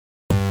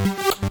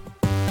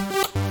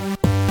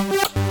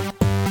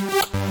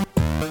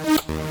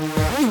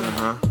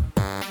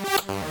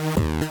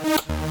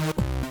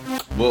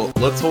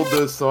Let's hold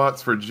those thoughts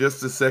for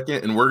just a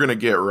second, and we're going to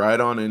get right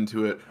on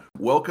into it.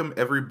 Welcome,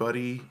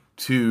 everybody,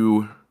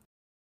 to...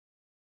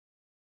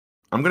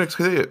 I'm going to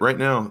say it right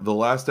now. The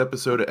last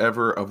episode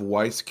ever of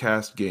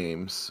Weisscast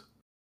Games.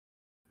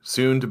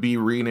 Soon to be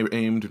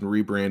renamed and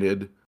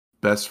rebranded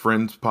Best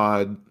Friends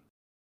Pod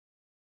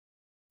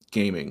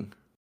Gaming.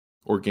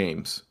 Or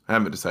Games. I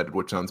haven't decided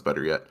which sounds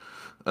better yet.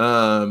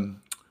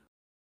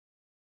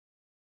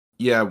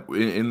 Yeah,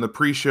 in the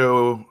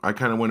pre-show, I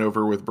kind of went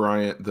over with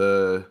Bryant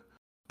the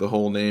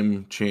whole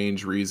name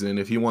change reason.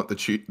 If you want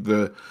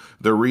the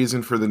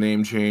reason for the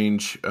name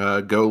change,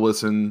 go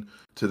listen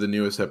to the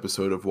newest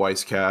episode of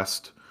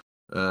Weisscast.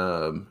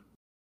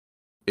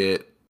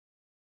 It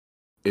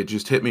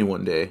just hit me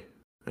one day,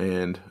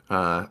 and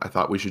I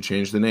thought we should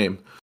change the name.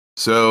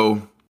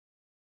 So,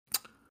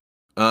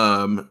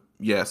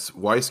 yes,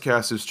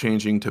 Weisscast is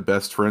changing to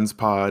Best Friends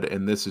Pod,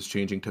 and this is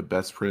changing to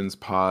Best Friends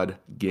Pod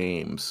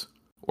Games.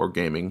 Or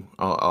gaming.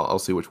 I'll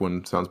see which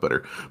one sounds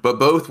better. But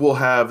both will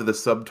have the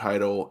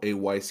subtitle A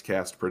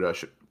Weisscast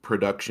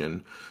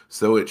Production.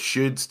 So it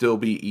should still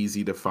be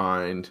easy to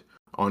find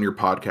on your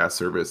podcast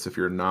service if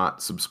you're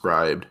not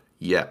subscribed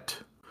yet.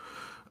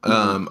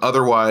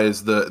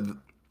 Otherwise, the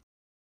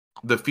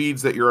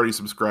feeds that you're already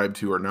subscribed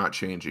to are not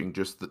changing,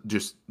 just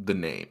the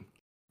name.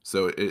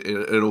 So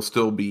it'll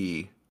still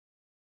be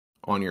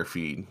on your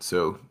feed.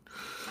 So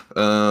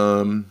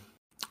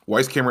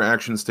Weiss Camera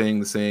Action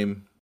staying the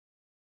same.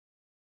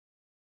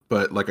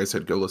 But like I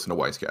said, go listen to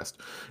Weisscast.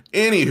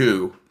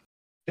 Anywho,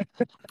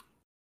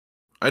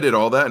 I did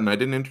all that and I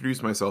didn't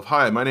introduce myself.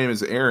 Hi, my name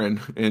is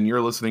Aaron, and you're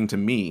listening to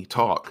me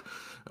talk.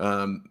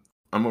 I'm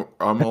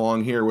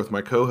along here with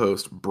my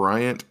co-host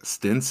Bryant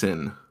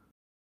Stinson.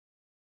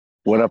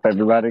 What up,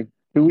 everybody?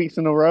 2 weeks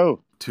in a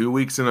row. 2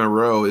 weeks in a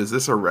row. Is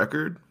this a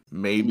record?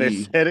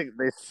 Maybe.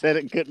 They said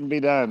it couldn't be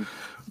done.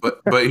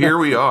 But here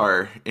we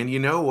are. And you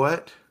know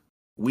what?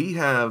 We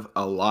have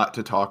a lot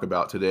to talk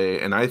about today,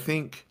 and I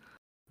think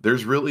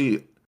there's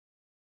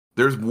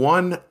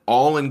one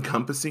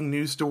all-encompassing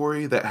news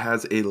story that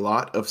has a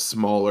lot of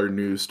smaller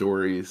news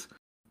stories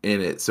in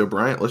it. So,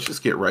 Bryant, let's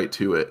just get right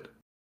to it.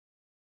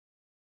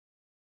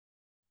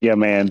 Yeah,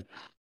 man.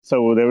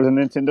 So there was a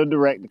Nintendo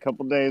Direct a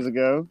couple days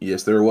ago.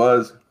 Yes, there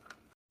was.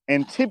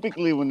 And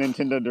typically when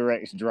Nintendo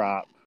Directs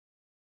drop,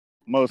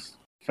 most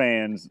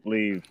fans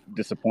leave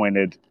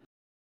disappointed,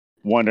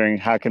 wondering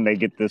how can they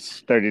get this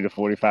 30 to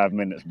 45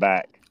 minutes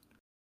back.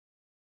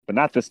 But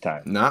not this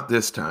time. Not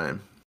this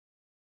time.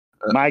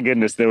 My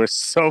goodness, there was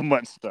so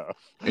much stuff.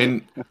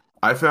 And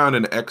I found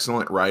an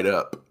excellent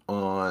write-up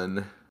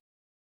on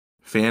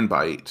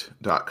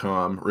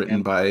fanbyte.com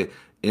written by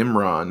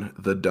Imran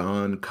the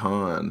Don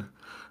Khan,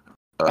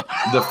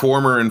 the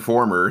former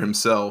informer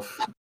himself.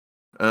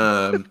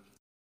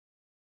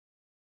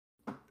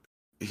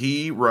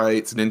 He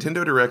writes,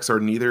 Nintendo Directs are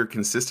neither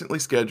consistently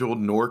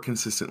scheduled nor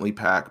consistently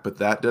packed, but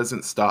that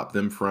doesn't stop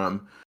them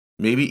from,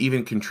 maybe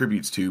even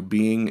contributes to,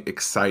 being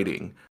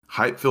exciting,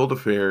 hype-filled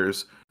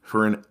affairs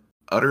for an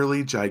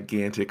utterly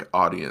gigantic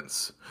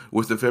audience.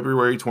 With the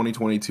February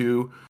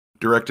 2022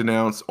 Direct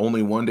announced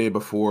only one day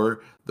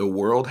before, the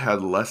world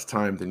had less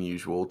time than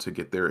usual to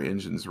get their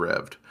engines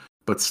revved,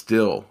 but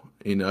still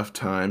enough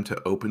time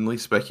to openly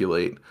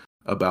speculate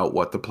about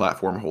what the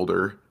platform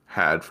holder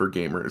had for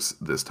gamers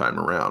this time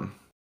around.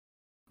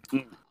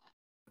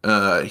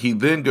 He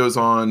then goes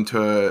on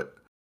to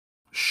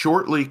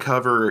shortly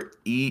cover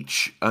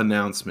each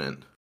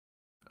announcement.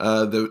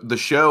 The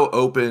show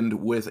opened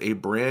with a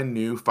brand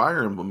new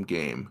Fire Emblem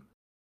game.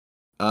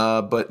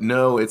 But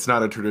no, it's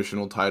not a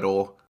traditional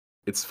title.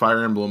 It's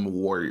Fire Emblem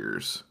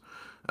Warriors.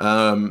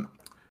 I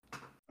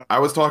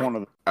was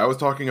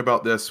talking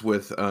about this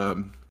with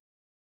some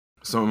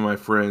of my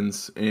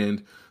friends,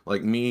 and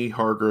like me,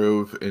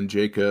 Hargrove, and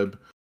Jacob,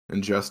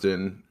 and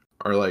Justin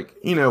are like,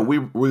 you know, we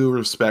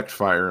respect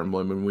Fire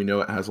Emblem, and we know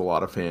it has a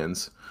lot of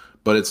fans,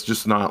 but it's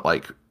just not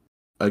like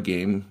a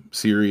game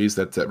series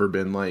that's ever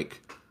been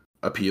like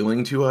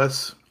appealing to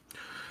us.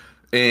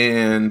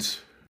 And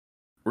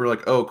we're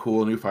like, oh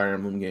cool, new Fire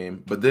Emblem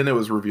game. But then it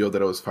was revealed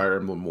that it was Fire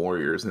Emblem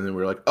Warriors, and then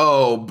we were like,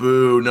 oh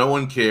boo, no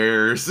one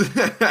cares.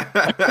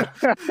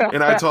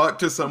 And I talked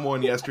to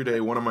someone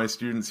yesterday, one of my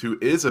students who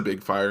is a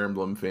big Fire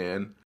Emblem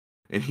fan,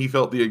 and he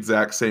felt the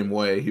exact same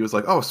way. He was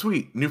like, oh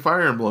sweet, new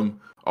Fire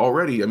Emblem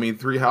already. I mean,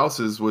 Three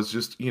Houses was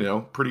just, you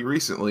know, pretty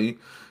recently,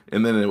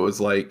 and then it was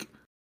like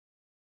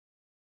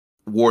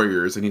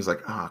Warriors, and he's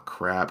like, oh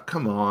crap,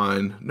 come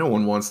on, no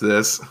one wants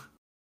this.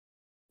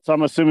 So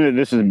I'm assuming that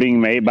this is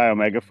being made by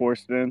Omega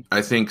Force then?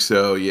 I think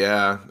so,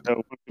 yeah.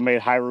 So we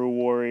made Hyrule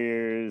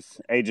Warriors,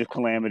 Age of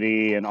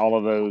Calamity, and all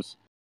of those.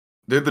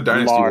 They're the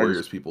Dynasty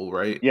Warriors people,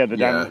 right? Yeah,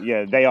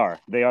 they are.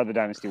 They are the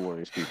Dynasty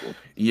Warriors people.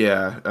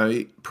 Yeah,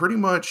 pretty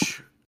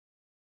much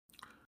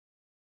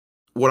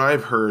what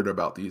I've heard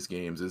about these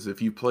games is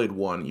if you've played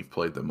one, you've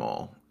played them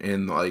all.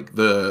 And like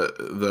the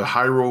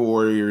Hyrule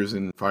Warriors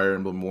and Fire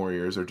Emblem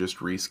Warriors are just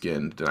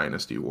reskinned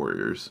Dynasty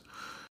Warriors.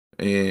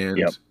 And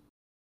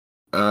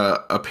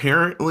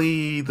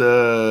apparently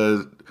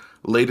the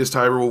latest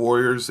Hyrule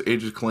Warriors,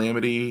 Age of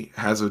Calamity,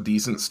 has a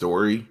decent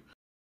story.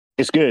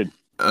 It's good.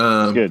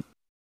 It's good.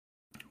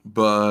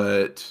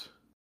 But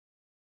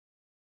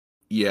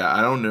yeah,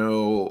 I don't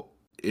know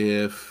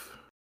if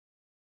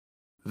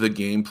the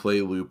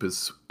gameplay loop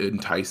is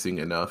enticing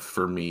enough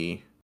for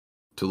me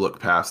to look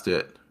past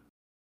it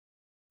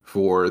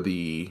for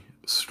the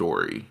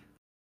story.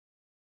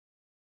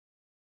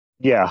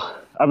 Yeah.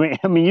 I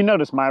mean, you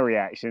noticed my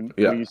reaction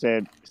Yeah. when you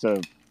said so.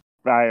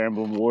 Fire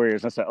Emblem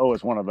Warriors. I said, "Oh,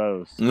 it's one of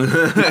those."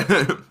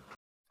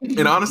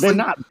 And honestly, they're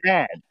not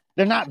bad.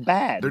 They're not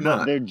bad. They're but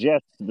not. They're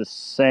just the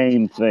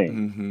same thing.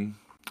 Mm-hmm.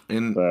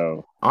 And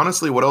So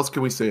honestly, what else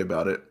can we say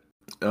about it?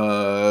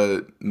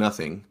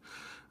 Nothing.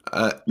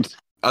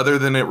 Other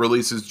than it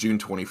releases June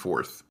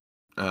 24th.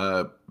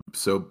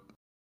 So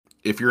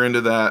if you're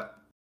into that,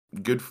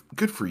 good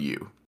for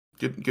you.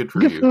 Good for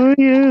good you. for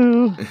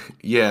you.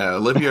 Yeah,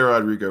 Olivia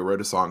Rodrigo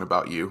wrote a song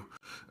about you.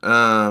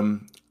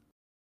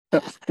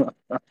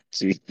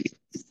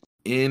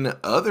 In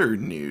other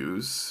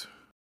news,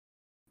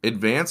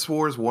 Advance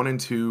Wars 1 and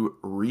 2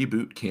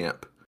 Reboot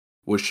Camp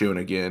was shown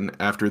again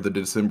after the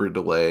December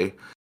delay,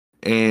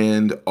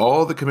 and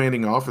all the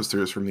commanding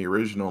officers from the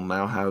original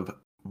now have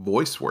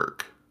voice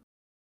work.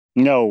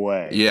 No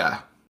way.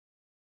 Yeah.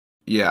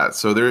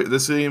 So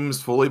this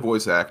seems fully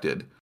voice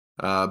acted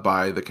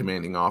by the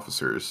commanding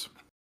officers.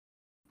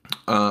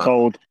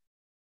 Cold.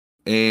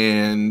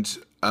 And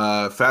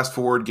fast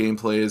forward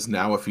gameplay is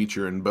now a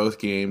feature in both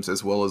games,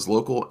 as well as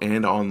local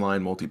and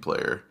online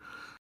multiplayer.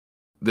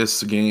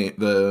 This game,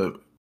 the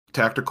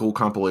tactical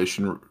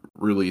compilation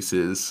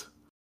releases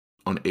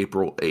on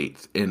April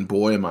 8th, and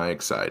boy, am I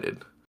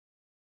excited.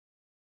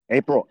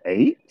 April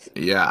 8th?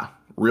 Yeah,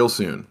 real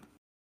soon.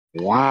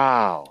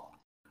 Wow.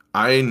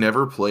 I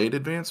never played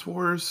Advance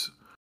Wars,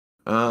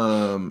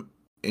 and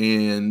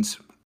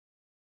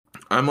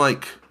I'm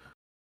like,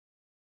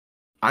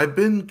 I've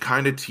been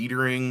kind of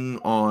teetering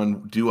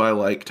on do I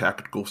like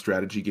tactical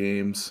strategy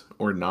games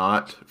or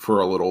not for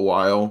a little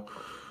while.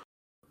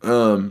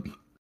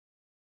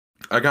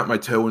 I got my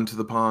toe into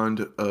the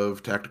pond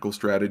of tactical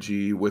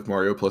strategy with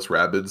Mario plus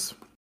Rabbids,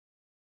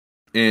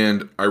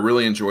 and I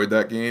really enjoyed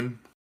that game.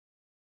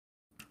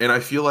 And I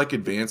feel like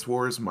Advance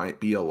Wars might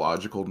be a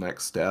logical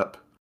next step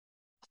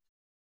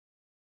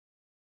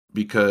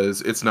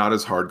because it's not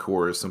as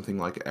hardcore as something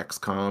like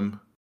XCOM.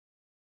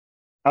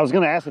 I was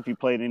going to ask if you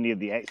played any of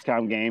the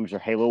XCOM games or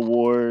Halo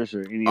Wars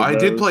or any of I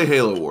those. did play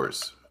Halo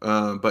Wars,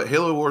 but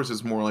Halo Wars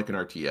is more like an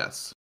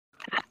RTS.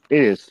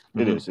 It is.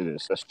 It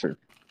is. That's true.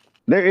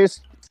 There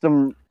is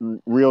some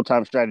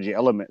real-time strategy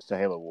elements to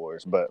Halo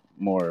Wars, but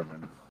more of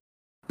an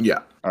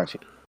RTS.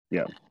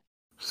 Yeah.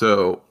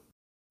 So,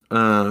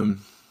 I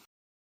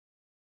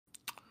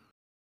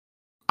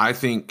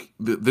think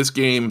this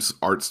game's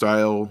art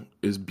style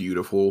is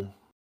beautiful.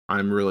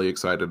 I'm really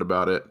excited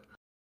about it.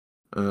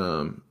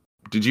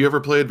 Did you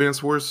ever play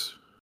Advance Wars?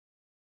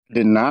 I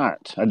did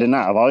not.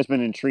 I've always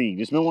been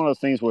intrigued. It's been one of those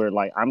things where,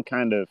 like, I'm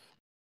kind of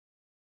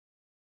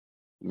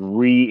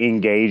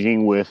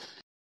re-engaging with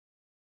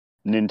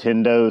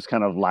Nintendo's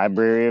kind of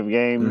library of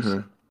games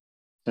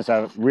since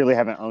I really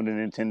haven't owned a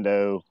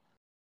Nintendo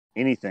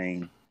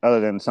anything other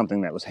than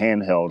something that was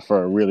handheld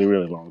for a really,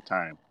 really long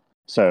time.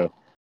 So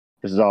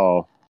this is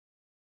all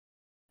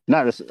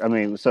not just, I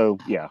mean, so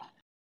yeah,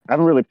 I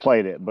haven't really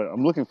played it, but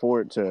I'm looking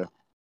forward to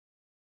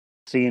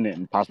seeing it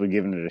and possibly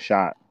giving it a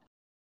shot.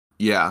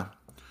 Yeah.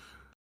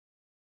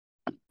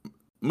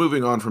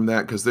 Moving on from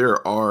that, because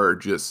there are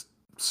just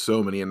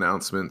so many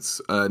announcements.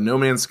 No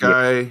Man's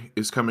Sky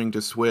is coming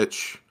to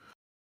Switch.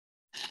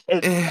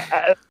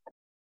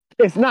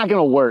 It's not going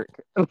to work.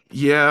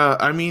 Yeah,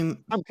 I mean,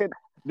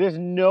 there's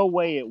no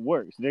way it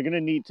works. They're going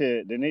to need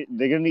to. They're going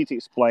to need to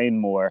explain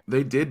more.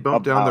 They did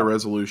bump down the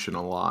resolution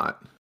a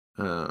lot.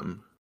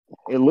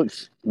 It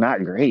looks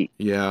not great.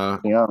 Yeah.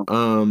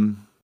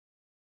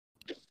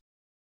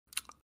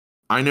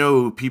 I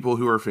know people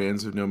who are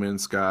fans of No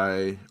Man's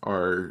Sky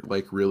are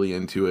like really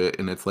into it,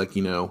 and it's like,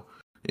 you know,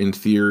 in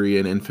theory,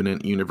 an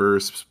infinite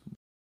universe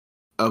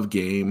of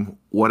game,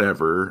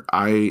 whatever.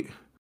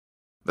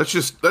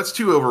 That's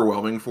too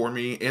overwhelming for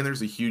me, and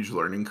there's a huge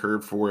learning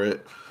curve for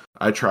it.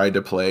 I tried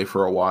to play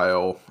for a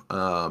while,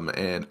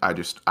 and I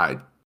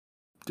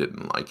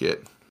didn't like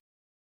it.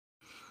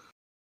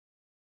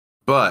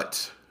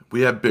 But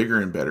we have bigger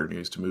and better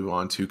news to move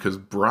on to, because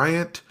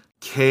Bryant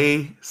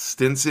K.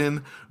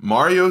 Stinson,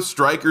 Mario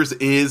Strikers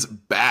is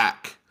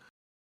back.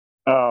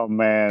 Oh,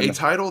 man. A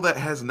title that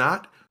has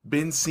not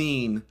been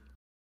seen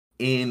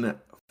in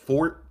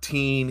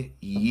 14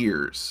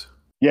 years.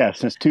 Yeah,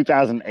 since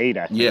 2008,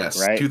 I think,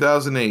 yes, right?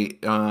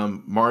 2008.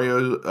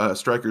 Mario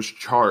Strikers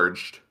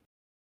Charged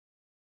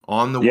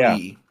on the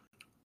Wii.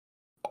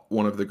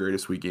 One of the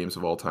greatest Wii games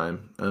of all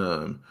time.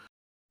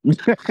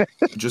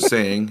 Just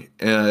saying.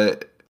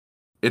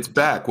 It's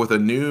back with a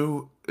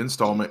new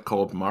installment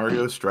called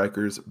Mario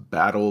Strikers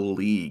Battle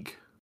League.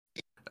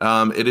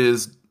 It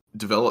is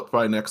developed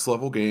by Next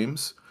Level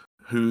Games,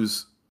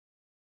 who's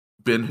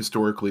been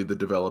historically the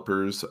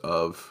developers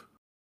of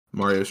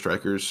Mario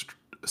Strikers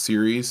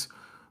series.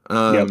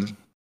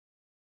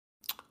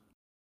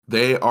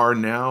 They are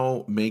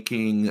now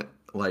making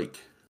like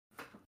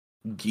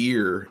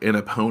gear in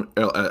a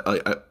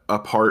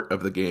part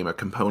of the game, a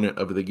component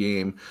of the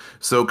game.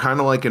 So kind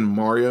of like in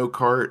Mario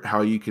Kart,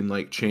 how you can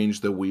like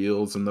change the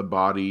wheels and the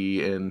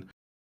body and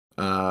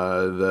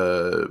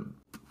the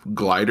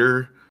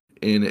glider,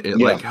 and it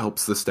Yeah. like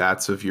helps the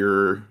stats of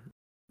your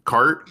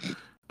cart.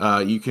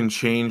 You can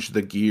change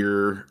the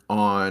gear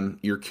on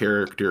your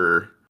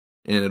character,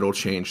 and it'll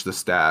change the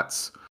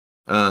stats.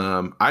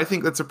 I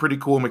think that's a pretty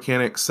cool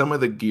mechanic. Some of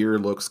the gear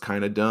looks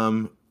kind of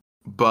dumb,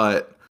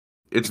 but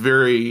it's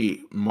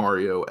very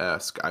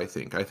Mario-esque, I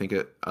think. I think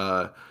it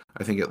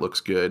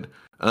looks good.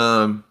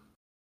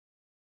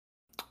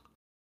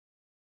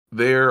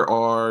 There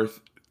are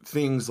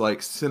things like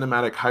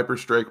cinematic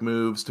hyperstrike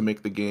moves to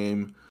make the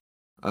game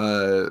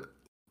uh,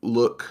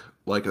 look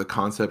like the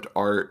concept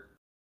art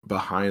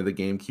behind the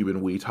GameCube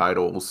and Wii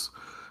titles.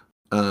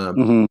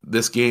 Hmm.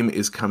 This game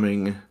is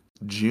coming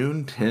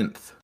June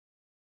 10th.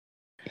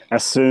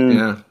 As soon.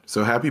 Yeah,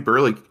 so happy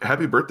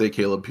birthday,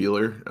 Caleb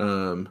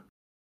Peeler.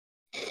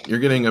 You're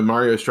getting a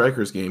Mario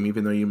Strikers game,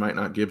 even though you might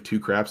not give two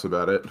craps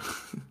about it.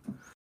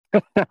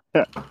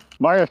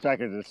 Mario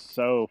Strikers is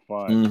so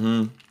fun.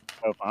 Mm-hmm.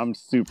 So I'm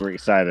super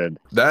excited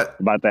That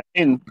about that.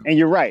 And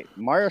you're right.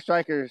 Mario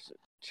Strikers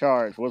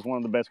Charge was one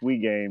of the best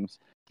Wii games,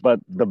 but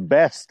the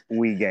best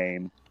Wii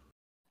game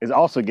is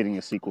also getting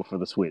a sequel for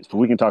the Switch. But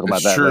we can talk about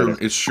it's that true.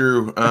 later. It's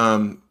true.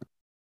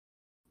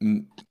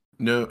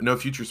 No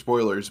future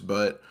spoilers,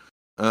 but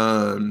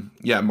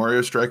yeah,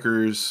 Mario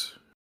Strikers,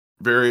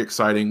 very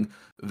exciting.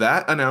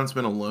 That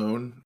announcement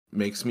alone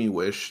makes me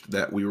wish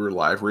that we were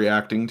live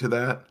reacting to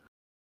that.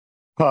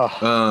 That'd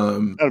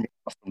be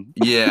awesome.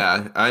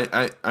 Yeah,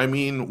 I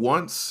mean,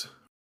 once,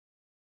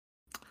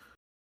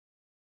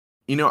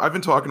 you know, I've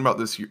been talking about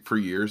this for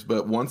years,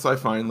 but once I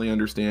finally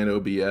understand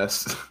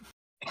OBS,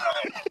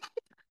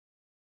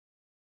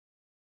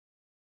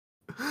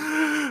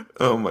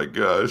 oh my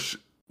gosh,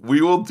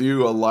 we will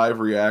do a live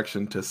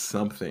reaction to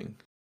something.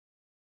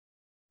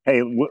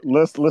 Hey,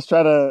 let's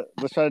try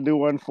to do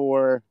one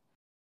for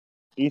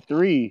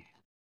E3.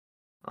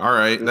 All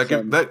right, Do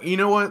something. that you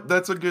know what?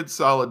 That's a good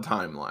solid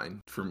timeline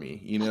for me.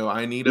 You know,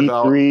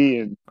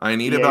 E3 and I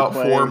need EA about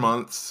Play. 4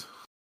 months.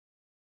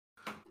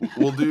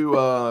 We'll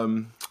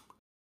do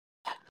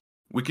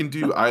we can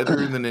do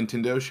either in the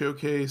Nintendo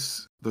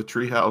showcase, the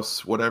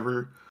Treehouse,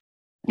 whatever.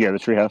 Yeah, the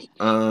Treehouse.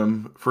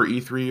 For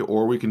E3,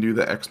 or we can do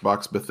the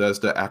Xbox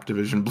Bethesda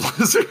Activision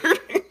Blizzard.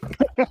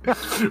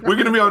 We're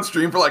gonna be on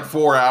stream for like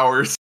 4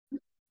 hours.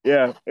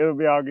 Yeah, it'll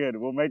be all good.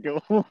 We'll make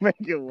it. We'll make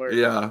it work.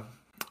 Yeah.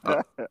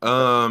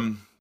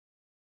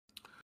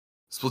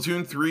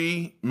 Splatoon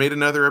 3 made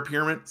another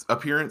appearance.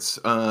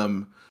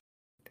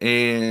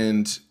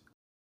 And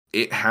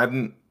it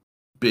hadn't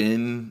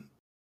been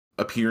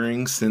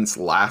appearing since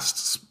last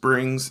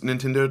spring's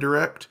Nintendo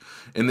Direct.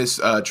 And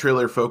this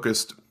trailer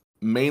focused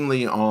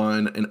mainly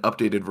on an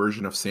updated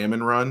version of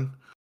Salmon Run.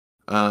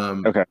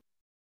 Okay.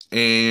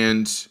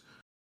 And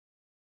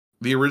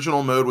the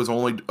original mode was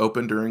only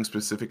open during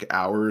specific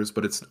hours,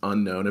 but it's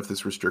unknown if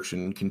this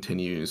restriction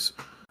continues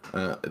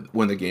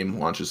when the game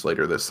launches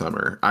later this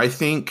summer. I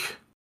think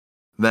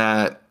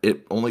that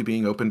it only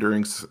being open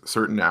during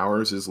certain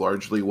hours is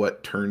largely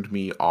what turned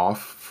me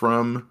off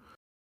from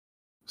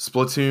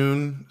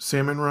Splatoon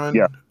Salmon Run.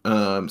 Yeah.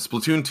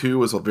 Splatoon 2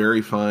 was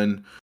very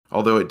fun,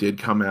 although it did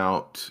come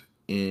out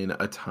in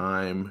a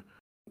time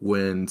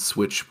when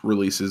Switch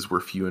releases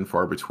were few and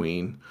far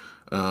between.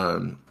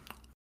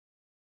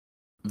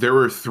 There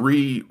were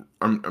 3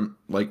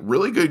 like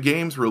really good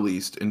games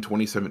released in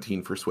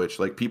 2017 for Switch.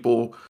 Like,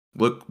 people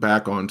look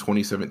back on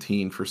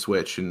 2017 for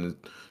Switch, and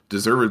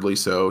deservedly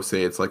so,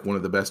 say it's like one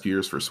of the best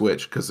years for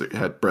Switch, because it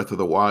had Breath of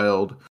the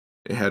Wild,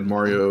 it had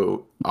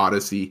Mario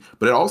Odyssey,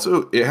 but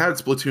it had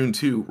Splatoon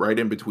 2 right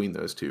in between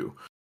those two.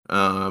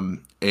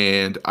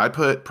 And I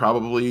put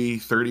probably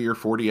 30 or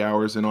 40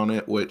 hours in on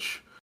it,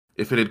 which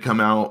if it had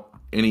come out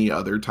any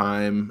other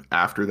time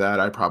after that,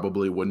 I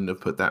probably wouldn't have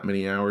put that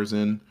many hours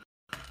in.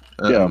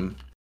 And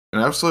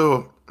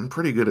also, I'm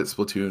pretty good at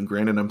Splatoon.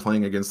 Granted, I'm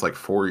playing against like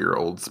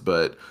 4-year-olds,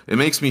 but it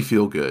makes me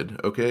feel good,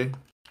 okay?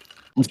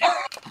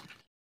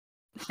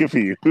 Good for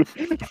you.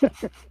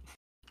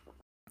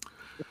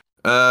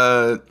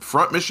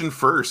 Front Mission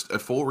First, a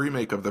full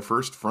remake of the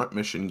first Front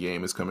Mission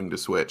game, is coming to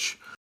Switch.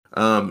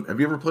 Have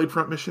you ever played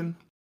Front Mission?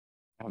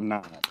 I'm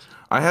not.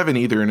 I haven't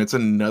either, and it's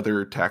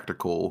another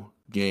tactical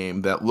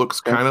game that looks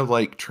kind of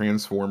like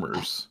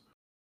Transformers.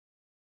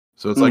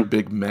 So it's like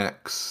big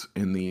mechs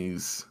in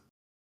these,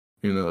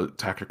 you know,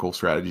 tactical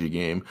strategy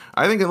game.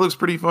 I think it looks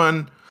pretty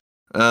fun.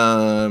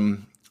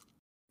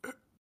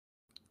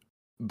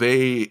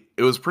 It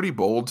was pretty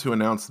bold to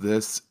announce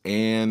this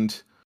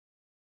and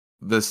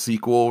the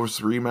sequel's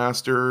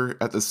remaster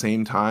at the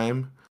same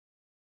time.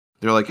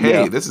 They're like,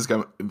 hey, this is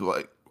gonna,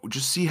 like,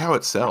 just see how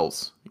it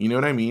sells. You know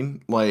what I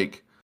mean?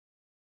 Like,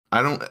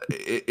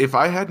 if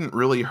I hadn't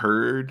really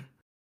heard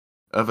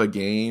of a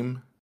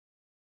game,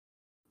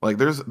 like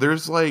there's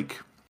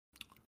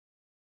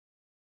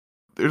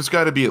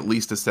got to be at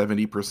least a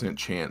 70%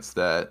 chance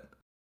that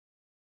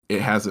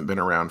it hasn't been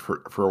around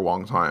for a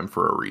long time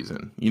for a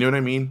reason. You know what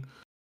I mean?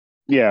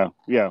 Yeah,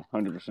 yeah,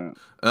 100%.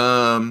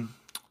 Um,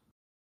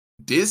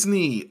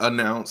 Disney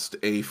announced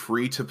a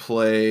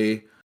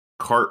free-to-play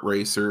kart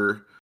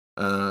racer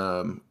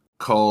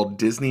called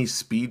Disney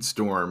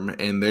Speedstorm,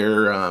 and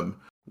they're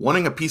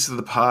wanting a piece of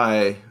the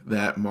pie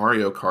that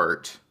Mario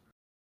Kart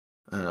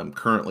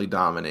currently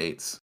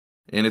dominates.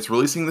 And it's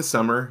releasing this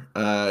summer.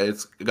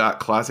 It's got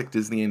classic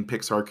Disney and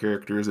Pixar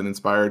characters and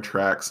inspired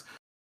tracks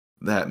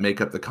that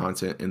make up the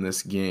content in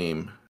this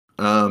game.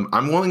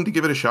 I'm willing to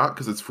give it a shot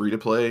because it's free to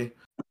play.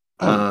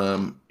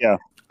 Um, Yeah.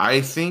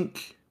 I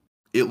think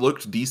it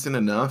looked decent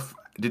enough.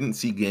 Didn't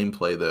see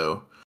gameplay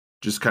though.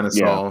 Just kind of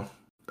Yeah. saw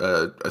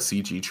a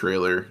CG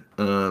trailer.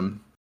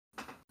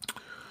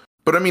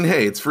 But I mean,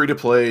 hey, it's free to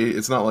play.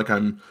 It's not like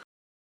I'm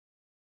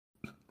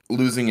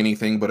losing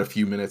anything but a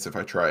few minutes if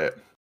I try it.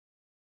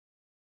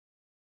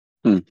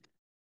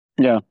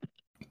 Yeah.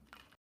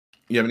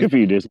 You have Good for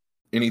you, Disney.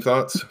 any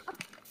thoughts?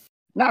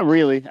 Not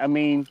really. At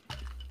least,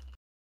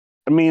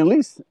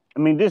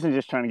 Disney's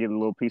just trying to get a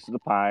little piece of the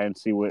pie and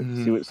see what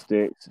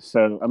sticks.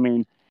 So,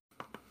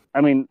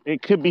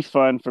 it could be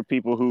fun for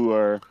people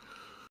who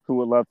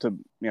would love to,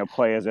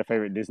 play as their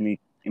favorite Disney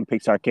and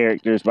Pixar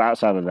characters. But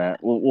outside of that,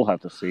 we'll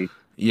have to see.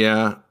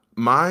 Yeah,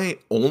 my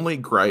only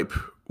gripe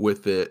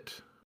with it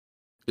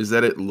is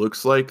that it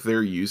looks like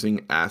they're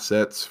using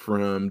assets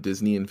from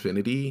Disney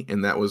Infinity,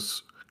 and that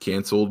was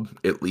canceled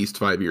at least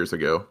 5 years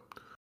ago.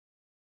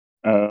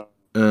 Uh,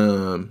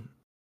 Um,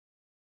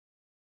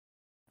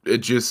 it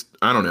just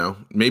I don't know.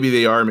 Maybe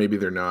they are, maybe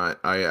they're not.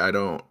 I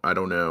don't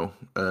know.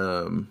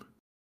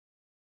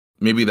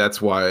 Maybe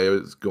that's why it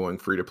was going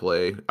free to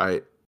play.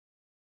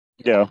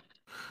 yeah,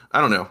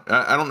 I don't know.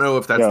 I don't know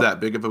if that's yeah, that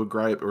big of a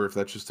gripe or if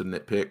that's just a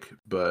nitpick,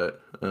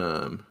 but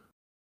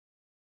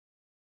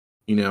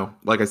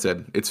like I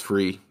said, it's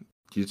free.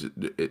 You just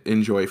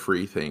enjoy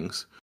free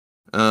things.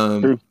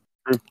 Um, true,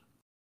 true.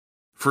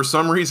 for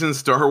some reason,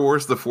 Star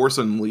Wars: The Force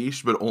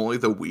Unleashed, but only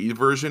the Wii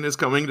version is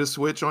coming to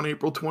Switch on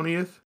April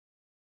 20th.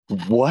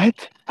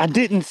 What? I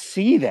didn't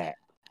see that.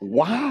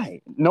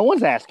 Why? No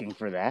one's asking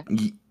for that.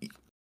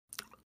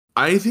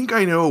 I think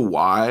I know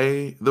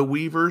why the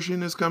Wii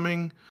version is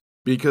coming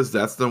because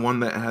that's the one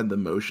that had the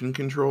motion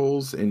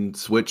controls, and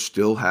Switch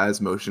still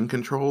has motion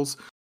controls.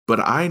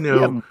 But I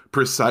know Yeah,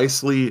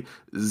 precisely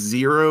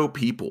zero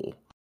people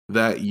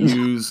that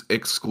use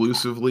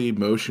exclusively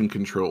motion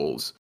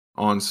controls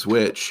on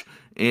Switch,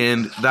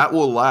 and that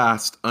will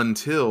last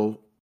until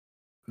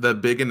the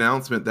big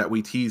announcement that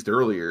we teased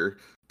earlier.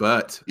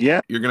 But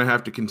yeah. you're gonna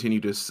have to continue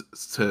to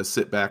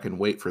sit back and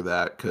wait for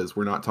that because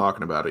we're not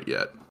talking about it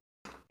yet.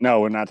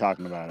 No, we're not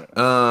talking about it.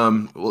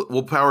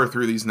 We'll power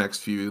through these next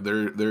few.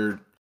 They're.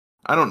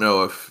 I don't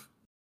know if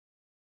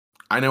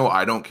I know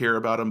I don't care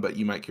about them, but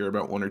you might care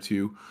about one or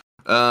two.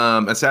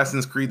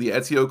 Assassin's Creed: The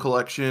Ezio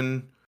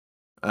Collection,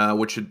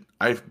 which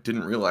I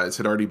didn't realize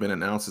had already been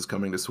announced, is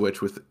coming to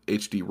Switch with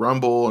HD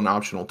Rumble and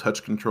optional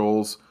touch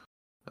controls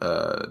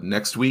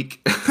next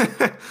week.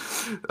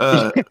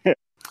 uh,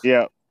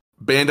 Yeah.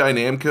 Bandai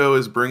Namco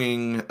is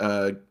bringing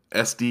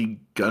SD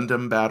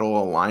Gundam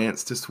Battle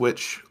Alliance to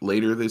Switch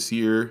later this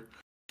year.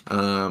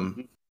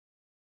 I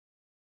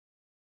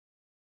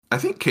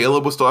think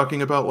Caleb was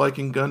talking about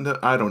liking Gundam.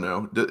 I don't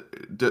know.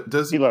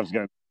 Does He loves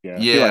guns. Yeah,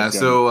 he yeah? likes guns.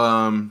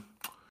 So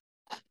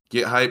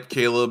get hyped,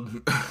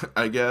 Caleb.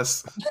 I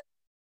guess.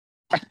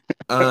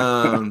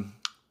 Um,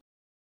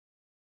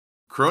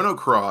 Chrono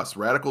Cross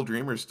Radical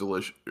Dreamers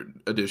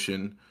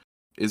Edition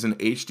is an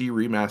HD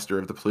remaster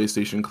of the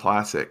PlayStation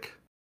Classic.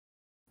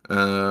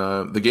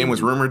 The game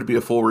was rumored to be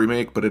a full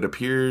remake, but it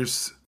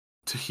appears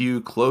to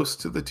hew close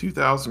to the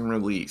 2000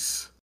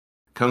 release.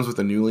 Comes with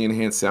a newly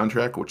enhanced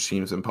soundtrack, which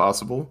seems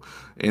impossible,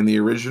 and the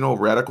original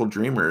Radical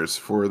Dreamers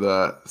for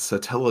the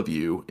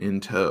Satellaview in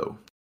tow.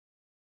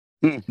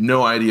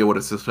 No idea what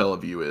a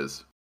Satellaview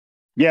is.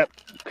 Yep.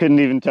 Couldn't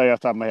even tell you off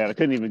the top of my head. I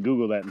couldn't even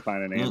Google that and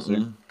find an answer.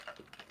 Mm-mm.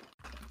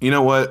 You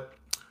know what?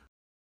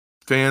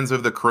 Fans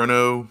of the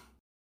Chrono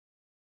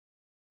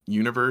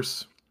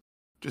universe,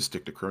 just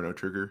stick to Chrono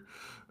Trigger.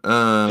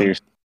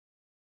 Seriously.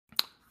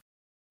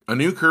 A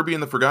new Kirby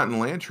and the Forgotten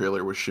Land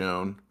trailer was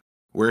shown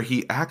where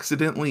he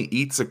accidentally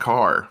eats a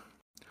car.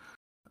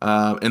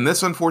 And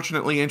this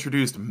unfortunately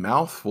introduced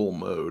Mouthful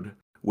Mode,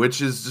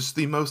 which is just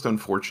the most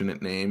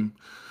unfortunate name.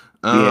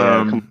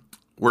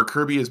 Where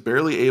Kirby is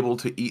barely able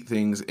to eat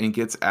things and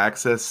gets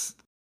access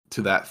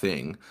to that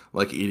thing,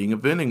 like eating a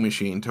vending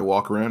machine to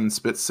walk around and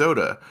spit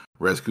soda.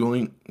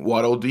 Rescuing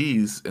Waddle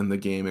Dees in the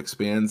game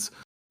expands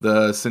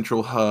the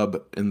central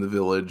hub in the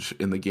village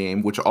in the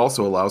game, which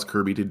also allows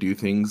Kirby to do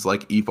things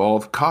like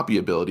evolve copy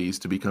abilities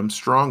to become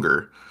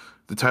stronger.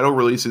 The title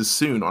releases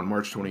soon on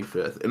March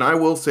 25th. And I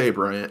will say,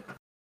 Bryant,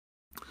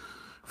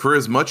 for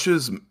as much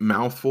as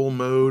Mouthful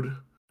Mode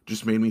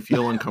just made me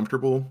feel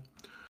uncomfortable,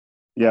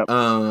 Yep.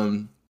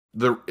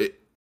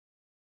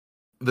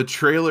 The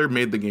trailer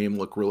made the game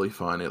look really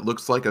fun. It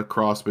looks like a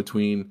cross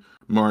between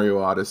Mario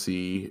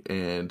Odyssey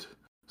and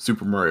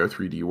Super Mario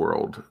 3D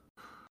World.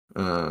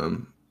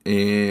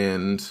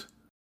 And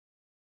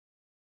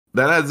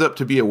that adds up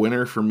to be a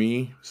winner for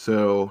me,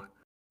 so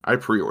I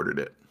pre-ordered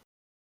it.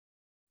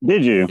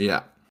 Did you?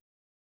 Yeah.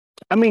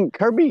 I mean,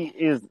 Kirby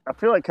is. I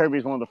feel like Kirby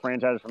is one of the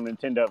franchises from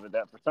Nintendo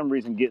that for some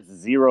reason gets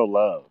zero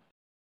love.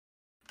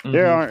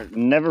 There aren't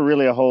never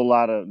really a whole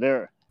lot of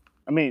there.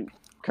 I mean,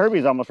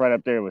 Kirby's almost right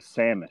up there with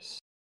Samus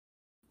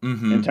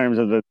in terms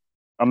of the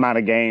amount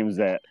of games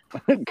that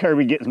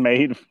Kirby gets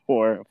made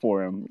for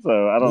him.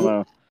 So I don't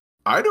know.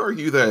 I'd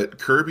argue that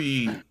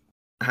Kirby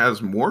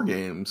has more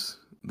games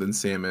than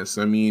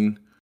Samus. I mean,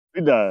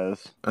 It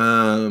does.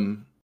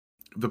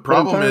 The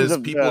problem is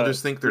of people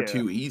just think they're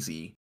too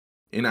easy,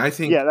 and I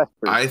think that's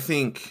true. I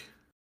think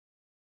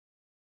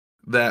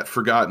that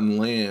Forgotten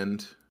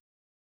Land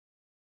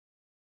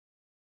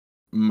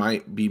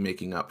might be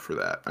making up for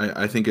that.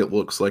 I think it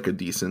looks like a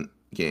decent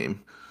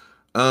game.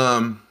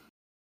 MLB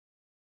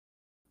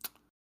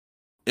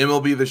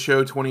The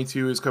Show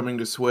 22 is coming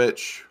to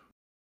Switch.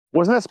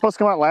 Wasn't that supposed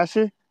to come out last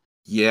year?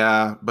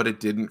 Yeah, but it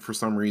didn't for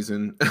some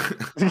reason.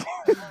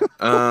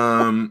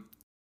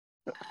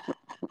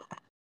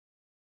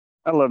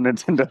 I love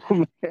Nintendo.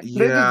 They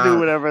just do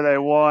whatever they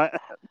want.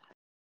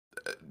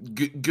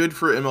 Good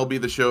for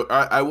MLB The Show.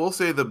 I will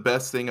say the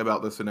best thing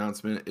about this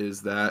announcement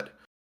is that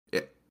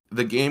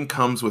the game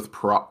comes with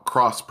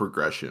cross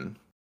progression.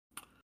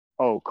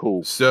 Oh,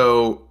 cool.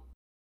 So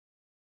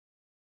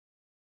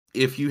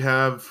if you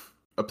have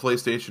a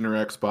PlayStation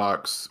or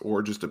Xbox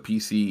or just a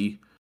PC,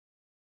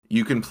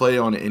 you can play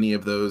on any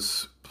of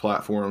those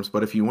platforms.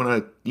 But if you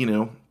want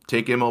to,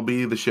 take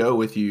MLB The Show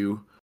with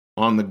you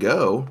on the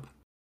go,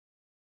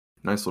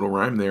 nice little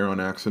rhyme there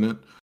on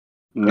accident.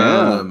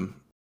 Yeah.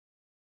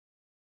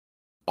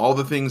 All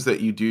the things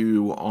that you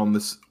do on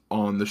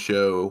the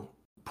show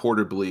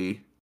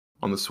portably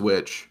on the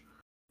Switch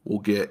will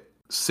get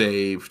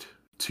saved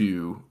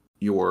to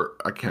your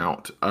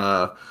account.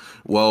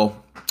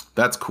 Well,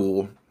 that's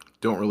cool.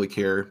 Don't really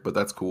care, but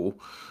that's cool.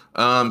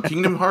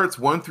 Kingdom Hearts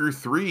 1 through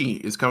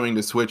 3 is coming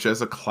to Switch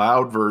as a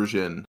cloud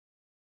version,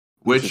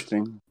 which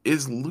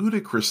is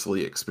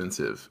ludicrously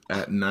expensive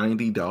at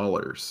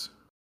 $90.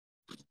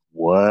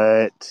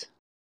 What?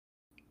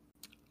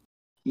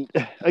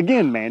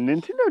 Again, man,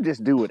 Nintendo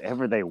just do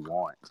whatever they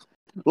want.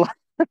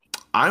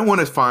 I want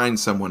to find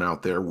someone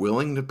out there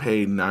willing to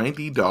pay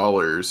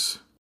 $90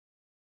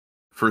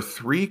 for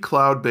 3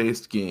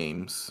 cloud-based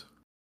games,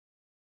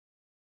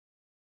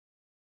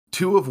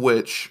 2 of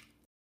which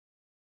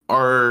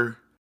are,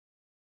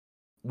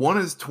 one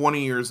is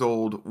 20 years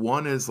old,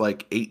 one is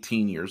like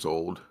 18 years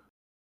old,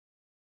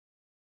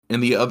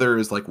 and the other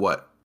is like,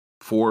 what,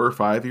 4 or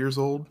 5 years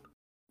old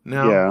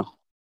now? Yeah.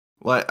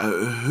 Like,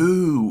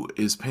 who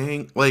is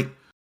paying? Like,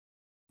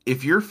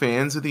 if you're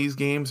fans of these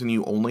games and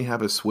you only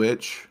have a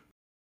Switch,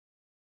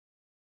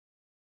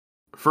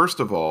 first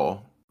of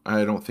all,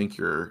 I don't think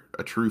you're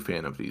a true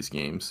fan of these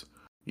games.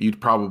 You'd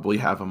probably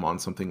have them on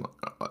something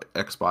like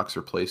Xbox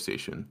or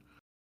PlayStation.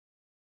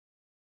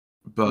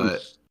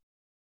 But,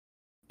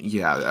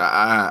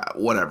 yeah,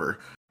 whatever.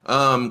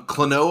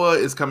 Klonoa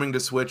is coming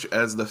to Switch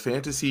as the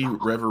Fantasy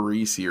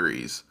Reverie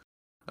series.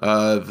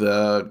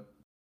 The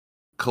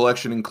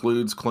collection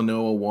includes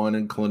Klonoa 1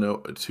 and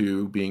Klonoa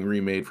 2 being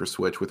remade for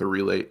Switch with a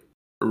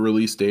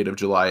release date of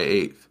July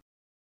 8th.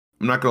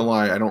 I'm not going to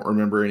lie, I don't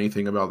remember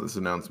anything about this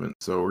announcement,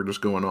 so we're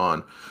just going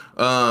on.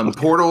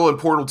 Portal and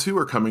Portal 2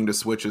 are coming to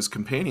Switch as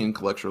companion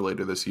collection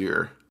later this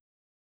year.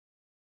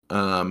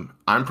 I'm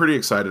pretty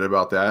excited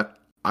about that.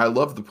 I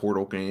love the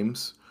Portal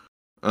games.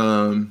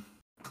 And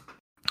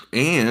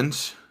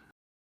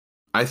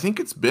I think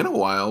it's been a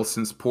while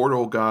since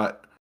Portal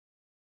got,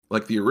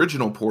 like the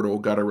original Portal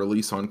got a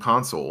release on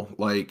console.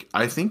 Like,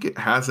 I think it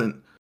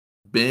hasn't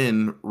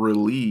been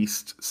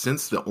released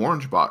since the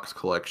Orange Box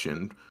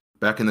collection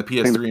back in the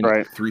PS3 and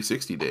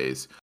 360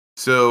 days.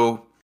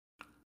 So,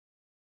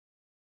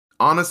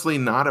 honestly,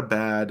 not a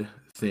bad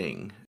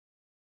thing.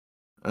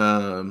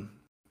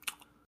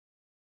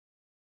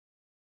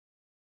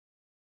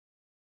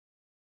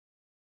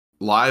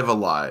 Live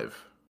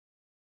Alive.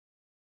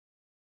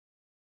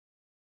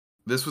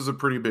 This was a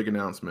pretty big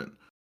announcement.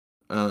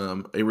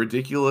 A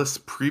ridiculous,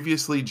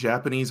 previously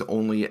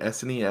Japanese-only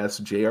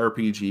SNES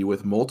JRPG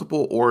with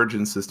multiple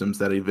origin systems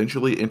that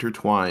eventually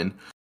intertwine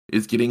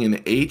is getting an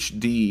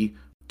HD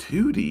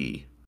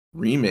 2D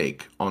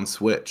remake on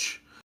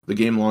Switch. The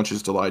game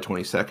launches July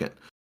 22nd.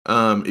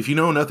 If you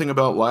know nothing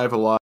about Live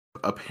Alive,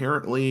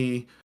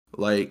 apparently,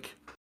 like,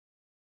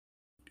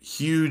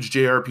 huge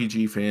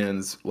JRPG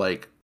fans,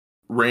 like,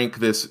 rank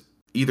this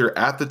either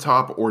at the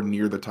top or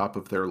near the top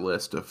of their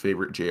list of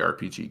favorite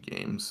JRPG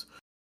games.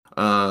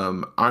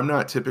 I'm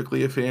not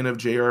typically a fan of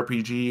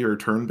JRPG or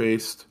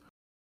turn-based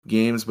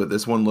games, but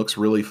this one looks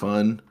really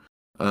fun.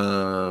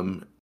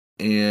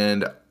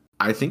 And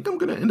I think I'm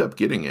going to end up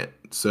getting it.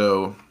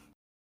 So,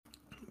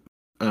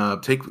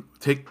 take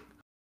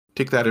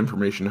that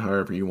information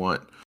however you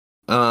want.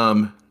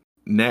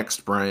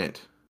 Next,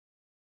 Bryant.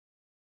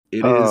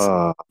 It is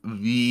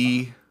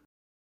the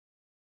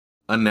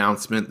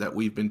announcement that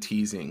we've been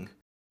teasing.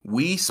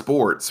 Wii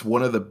Sports,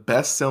 one of the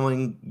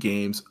best-selling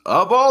games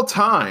of all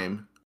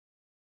time,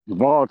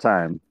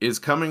 is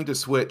coming to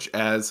Switch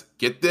as,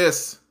 get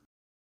this,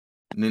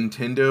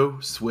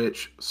 Nintendo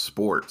Switch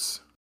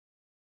Sports.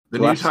 The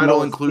Do I new title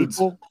smell a includes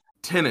sequel?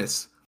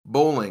 tennis,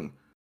 bowling,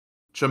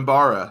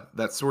 Chambara,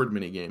 that sword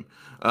minigame.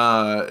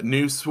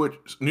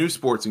 New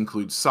sports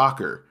include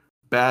soccer,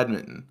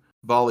 badminton,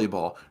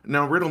 volleyball.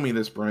 Now, riddle me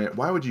this, Bryant.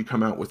 Why would you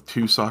come out with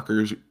two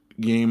soccer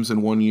games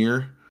in 1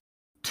 year?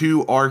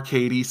 Two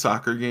arcadey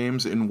soccer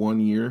games in 1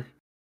 year?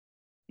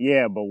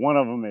 Yeah, but one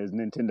of them is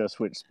Nintendo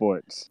Switch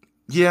Sports.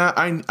 Yeah,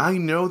 I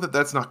know that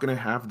that's not going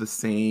to have the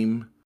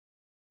same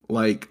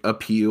like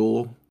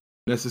appeal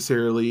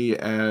necessarily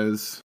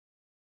as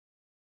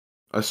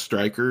a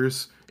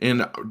Strikers.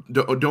 And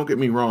don't get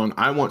me wrong,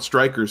 I want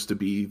Strikers to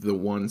be the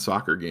one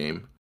soccer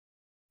game.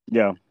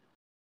 Yeah.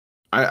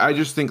 I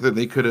just think that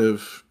they could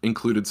have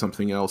included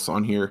something else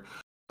on here.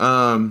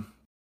 Um,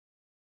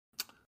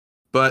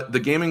 but the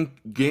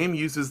game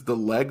uses the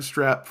leg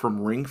strap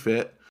from Ring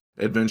Fit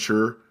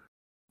Adventure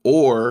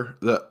or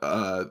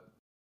the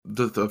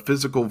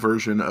physical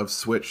version of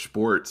Switch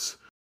Sports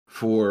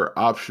for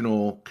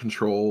optional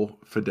control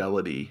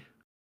fidelity.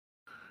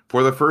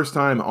 For the first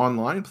time,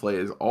 online play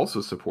is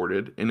also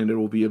supported, and it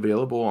will be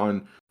available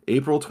on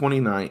April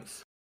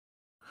 29th.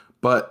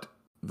 But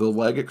the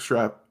leg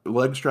strap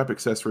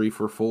accessory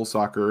for full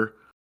soccer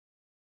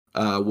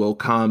will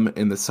come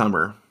in the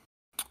summer.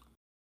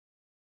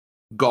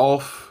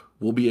 Golf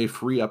will be a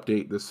free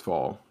update this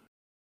fall,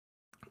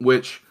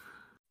 which,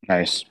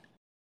 Nice.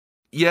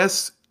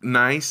 yes,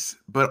 nice,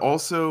 but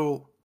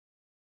also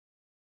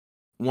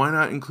why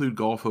not include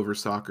golf over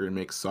soccer and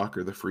make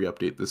soccer the free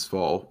update this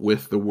fall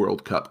with the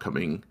World Cup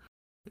coming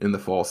in the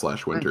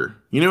fall/winter?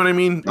 You know what I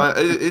mean? Yeah.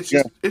 It's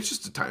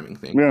just a timing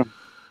thing. Yeah.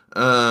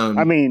 I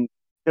Um, mean,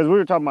 because we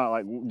were talking about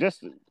like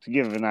just to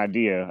give an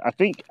idea, I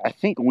think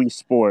Wii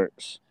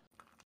Sports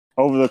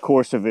over the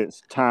course of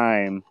its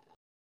time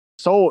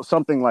sold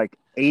something like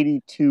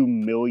 82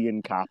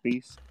 million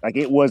copies. Like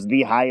it was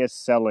the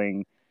highest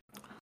selling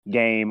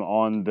game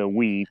on the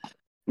Wii.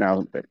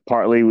 Now,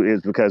 partly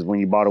is because when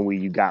you bought a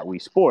Wii, you got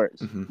Wii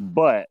Sports, mhm.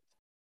 but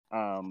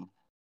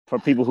for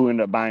people who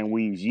end up buying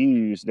Wii's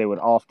used, they would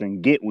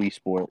often get Wii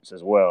Sports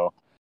as well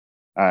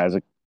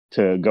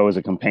to go as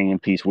a companion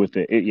piece with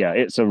it.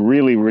 It's a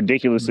really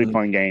ridiculously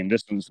fun game.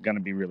 This one's going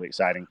to be really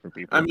exciting for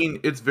people. I mean,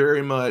 it's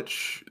very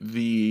much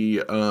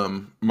the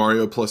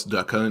Mario plus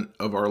Duck Hunt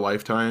of our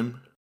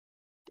lifetime.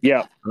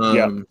 Yeah,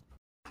 yeah.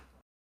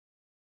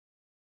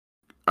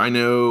 I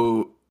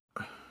know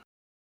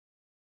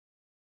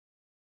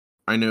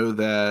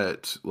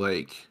that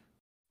like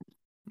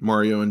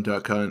Mario and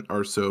Duck Hunt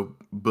are so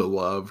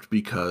beloved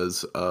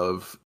because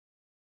of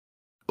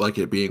like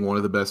it being one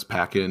of the best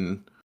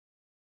pack-in,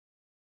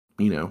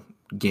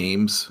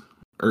 games,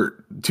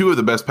 or two of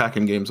the best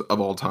pack-in games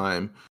of all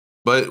time.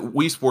 But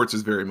Wii Sports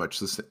is very much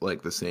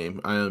the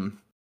same.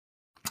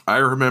 I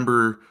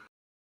remember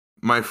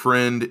my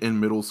friend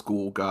in middle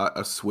school got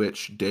a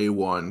Switch day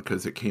one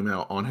because it came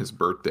out on his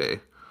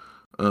birthday.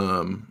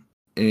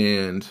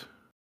 And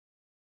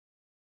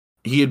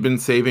he had been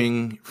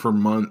saving for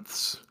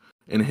months,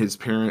 and his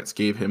parents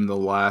gave him the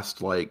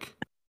last, like,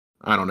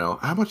 I don't know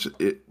how much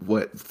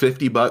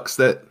 $50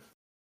 that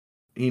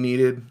he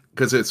needed,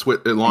 because it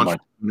launched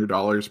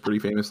 $100 pretty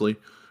famously,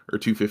 or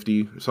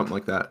 $250 or something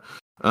like that.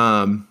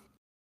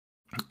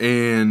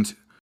 And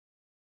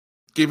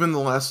gave him the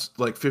last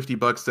like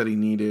 $50 that he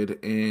needed,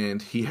 and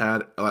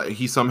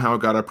he somehow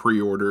got a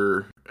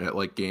pre-order at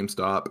like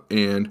GameStop,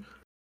 and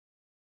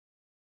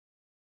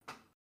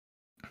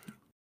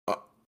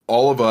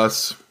all of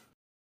us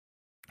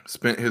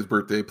spent his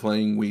birthday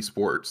playing Wii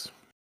Sports,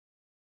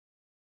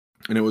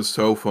 and it was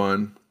so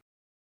fun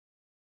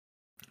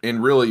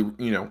and really,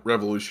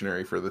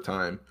 revolutionary for the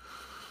time.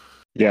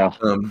 Yeah.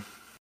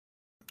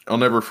 I'll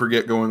never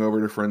forget going over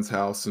to a friend's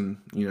house and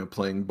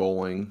playing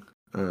bowling.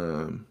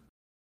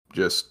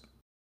 Just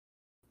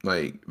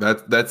like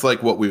that's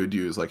like what we would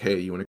do, is like, hey,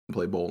 you want to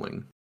play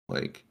bowling?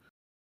 Like,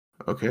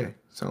 okay,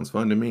 sounds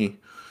fun to me.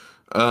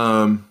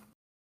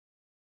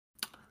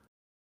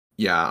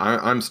 Yeah,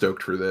 I'm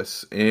stoked for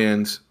this.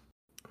 And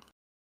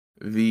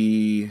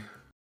the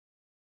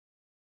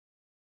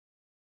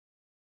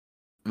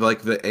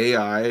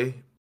AI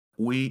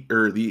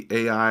the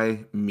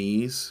AI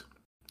Mii's,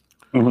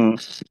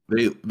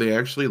 they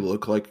actually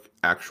look like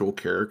actual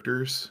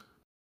characters,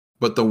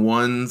 but the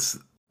ones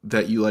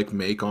that you like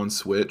make on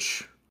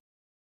Switch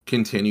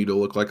continue to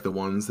look like the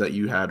ones that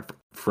you had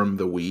from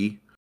the Wii.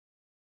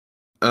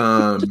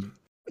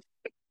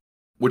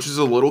 Which is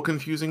a little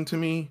confusing to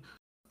me.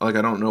 Like,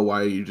 I don't know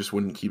why you just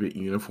wouldn't keep it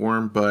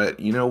uniform, but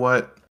you know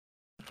what?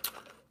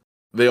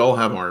 They all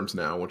have arms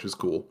now, which is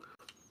cool.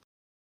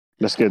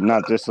 That's good.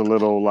 Not just a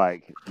little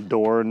like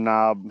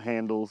doorknob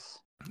handles.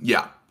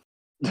 Yeah.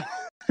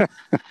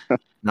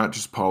 Not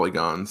just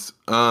polygons.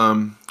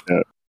 Yeah.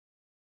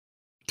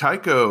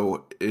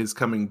 Taiko is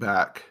coming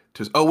back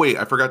to. Oh wait,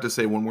 I forgot to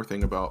say one more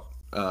thing about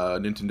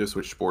Nintendo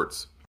Switch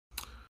Sports.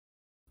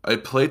 A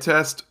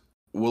playtest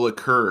will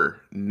occur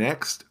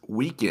next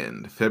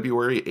weekend,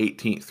 February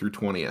 18th through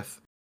 20th.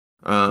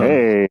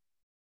 Hey.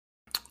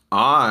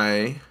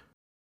 I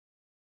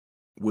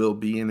will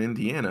be in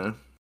Indiana,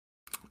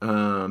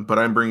 but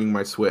I'm bringing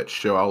my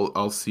Switch, so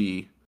I'll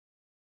see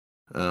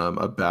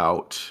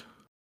about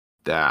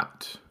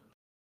that.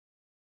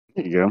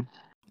 There you go.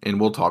 And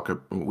we'll talk.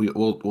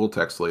 We'll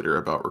text later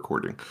about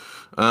recording.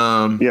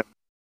 Yeah.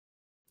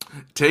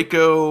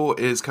 Taiko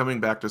is coming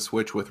back to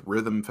Switch with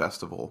Rhythm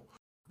Festival.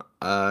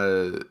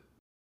 I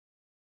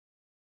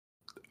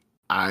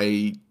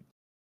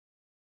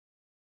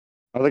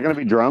Are there going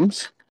to be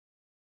drums?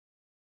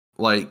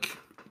 like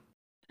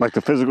Like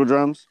the physical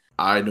drums?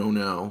 I don't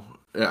know.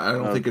 I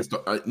don't think it's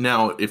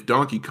now. If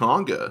Donkey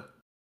Konga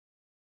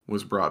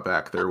was brought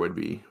back, there would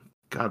be.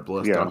 God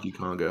bless Donkey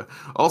Konga.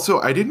 Also,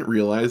 I didn't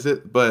realize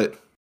it,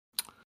 but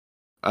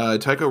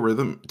Taiko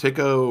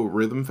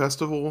Rhythm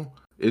Festival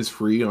is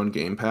free on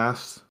Game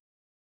Pass.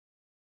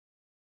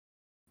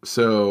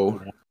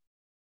 So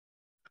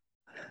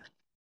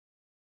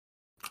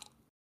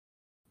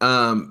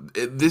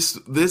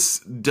this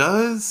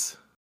does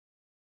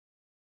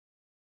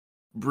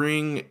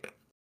bring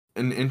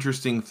an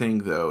interesting thing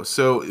though.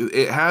 So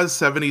it has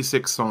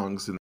 76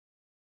 songs in,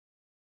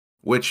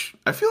 which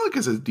I feel like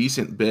is a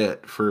decent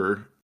bit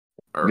for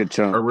a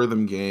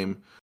rhythm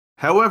game.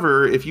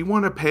 However, if you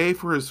want to pay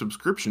for a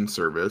subscription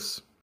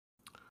service,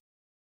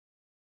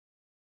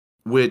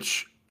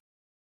 which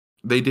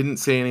they didn't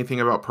say anything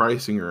about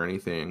pricing or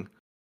anything,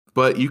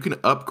 but you can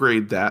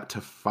upgrade that to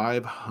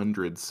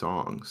 500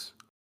 songs,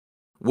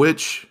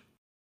 which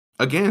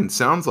again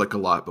sounds like a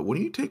lot, but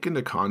when you take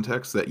into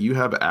context that you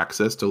have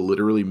access to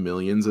literally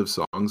millions of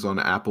songs on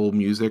Apple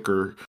Music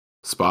or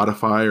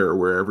Spotify or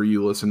wherever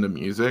you listen to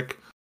music,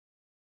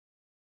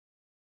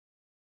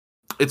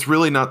 it's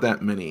really not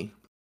that many.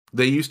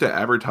 They used to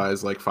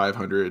advertise like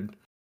 500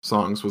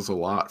 songs was a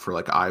lot for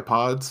like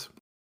iPods.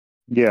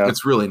 Yeah,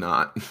 it's really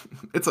not.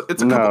 It's a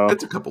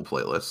couple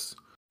playlists.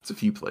 It's a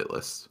few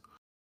playlists.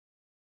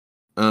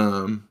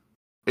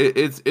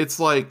 It's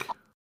like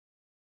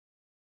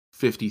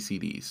 50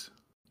 CDs.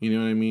 You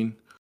know what I mean?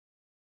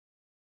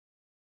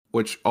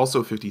 Which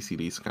also 50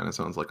 CDs kind of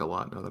sounds like a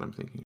lot now that I'm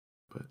thinking.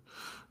 But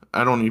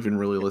I don't even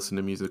really listen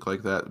to music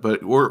like that.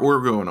 But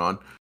we're going on.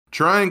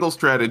 Triangle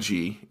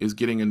Strategy is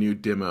getting a new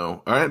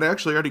demo. It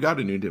actually already got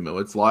a new demo.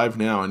 It's live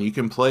now, and you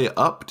can play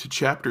up to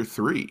Chapter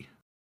 3.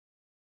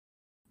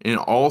 And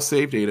all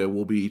save data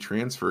will be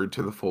transferred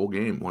to the full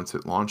game once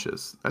it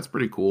launches. That's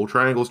pretty cool.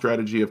 Triangle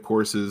Strategy, of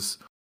course, is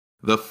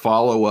the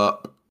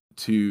follow-up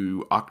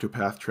to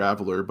Octopath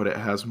Traveler, but it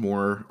has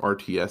more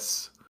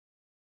RTS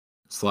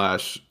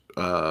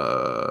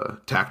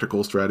 /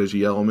 tactical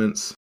strategy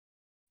elements.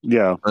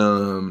 Yeah.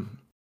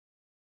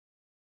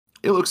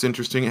 It looks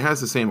interesting. It has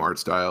the same art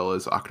style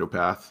as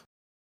Octopath.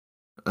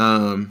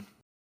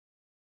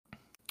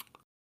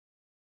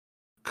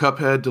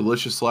 Cuphead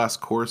Delicious Last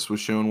Course was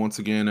shown once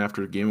again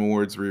after Game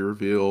Awards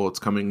re-reveal. It's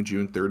coming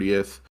June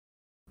 30th.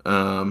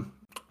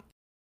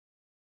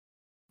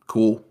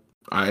 Cool.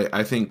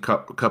 I think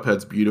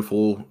Cuphead's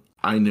beautiful.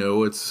 I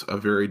know it's a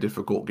very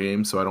difficult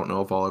game, so I don't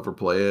know if I'll ever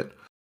play it.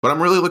 But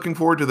I'm really looking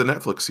forward to the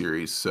Netflix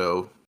series,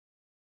 so...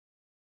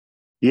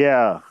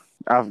 Yeah,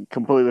 I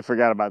completely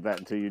forgot about that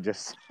until you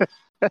just...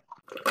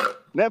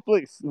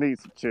 Netflix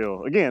needs to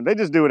chill. Again, they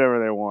just do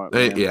whatever they want.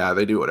 They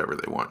do whatever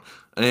they want.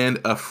 And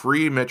a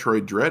free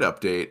Metroid Dread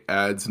update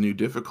adds new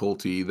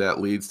difficulty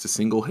that leads to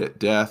single-hit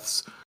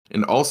deaths,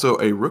 and also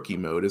a rookie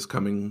mode is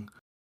coming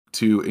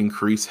to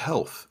increase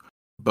health.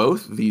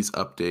 Both these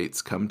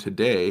updates come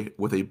today,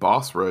 with a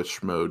boss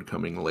rush mode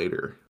coming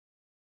later.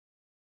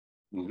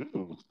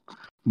 Ooh.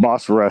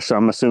 Boss rush,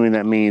 I'm assuming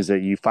that means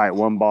that you fight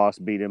one boss,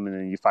 beat him, and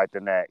then you fight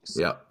the next.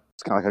 Yeah.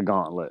 It's kind of like a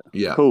gauntlet.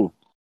 Yeah. Cool.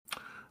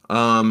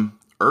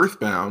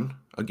 Earthbound,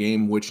 a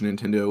game which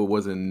Nintendo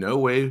was in no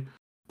way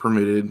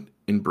permitted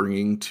in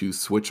bringing to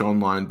Switch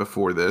Online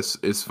before this,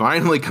 is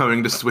finally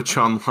coming to Switch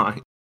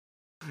Online.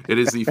 It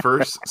is the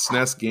first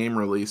SNES game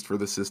released for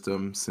the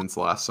system since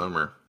last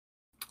summer.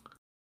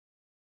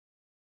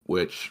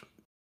 Which,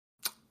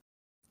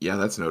 yeah,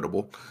 that's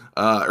notable.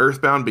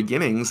 Earthbound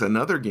Beginnings,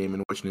 another game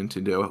in which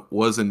Nintendo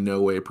was in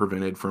no way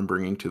prevented from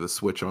bringing to the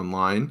Switch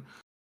Online,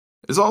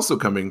 is also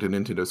coming to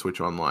Nintendo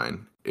Switch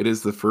Online. It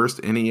is the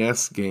first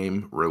NES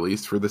game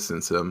released for the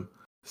system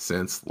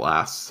since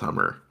last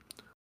summer.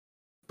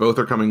 Both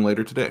are coming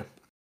later today.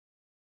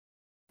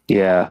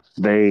 Yeah,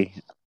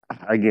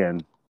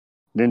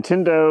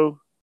 Nintendo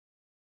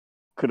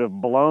could have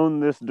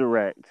blown this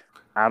Direct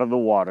out of the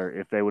water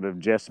if they would have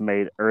just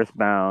made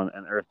Earthbound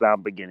and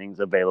Earthbound Beginnings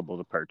available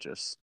to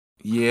purchase.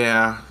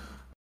 Yeah.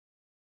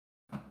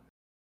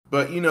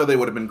 But, they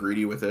would have been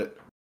greedy with it.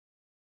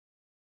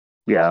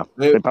 Yeah,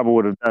 they probably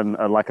would have done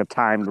a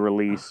timed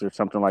release or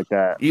something like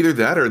that. Either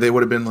that or they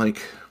would have been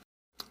like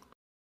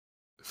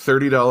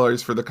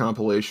 $30 for the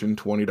compilation,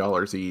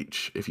 $20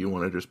 each if you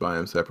want to just buy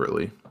them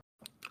separately.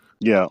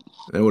 Yeah.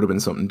 It would have been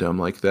something dumb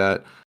like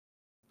that.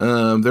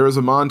 There was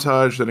a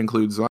montage that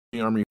includes Zombie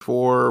Army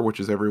 4, which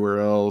is everywhere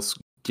else.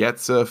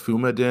 Getza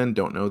Fumaden,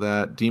 don't know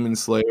that. Demon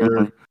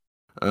Slayer.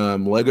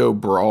 Mm-hmm. Lego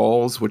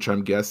Brawls, which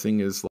I'm guessing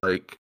is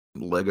like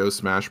Lego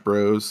Smash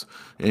Bros.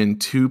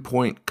 And 2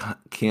 Point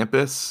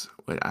Campus.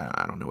 Wait,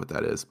 I don't know what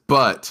that is.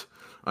 But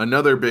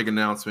another big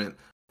announcement.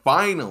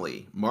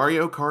 Finally,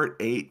 Mario Kart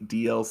 8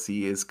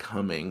 DLC is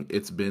coming.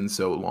 It's been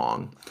so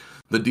long.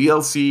 The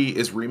DLC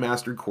is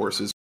remastered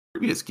courses from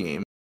previous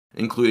games,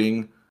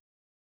 including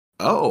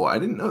I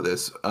didn't know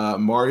this.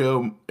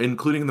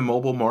 Including the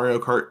mobile Mario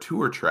Kart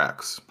Tour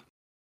tracks.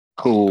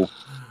 Cool.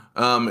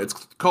 It's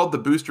called the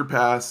Booster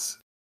Pass,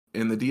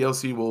 and the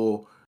DLC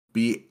will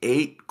be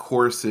 8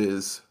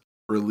 courses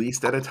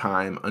released at a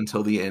time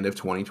until the end of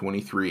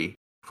 2023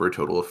 for a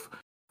total of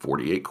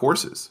 48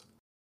 courses.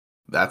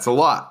 That's a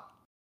lot.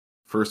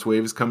 First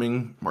wave is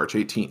coming March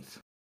 18th.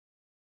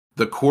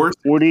 The course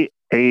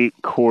 48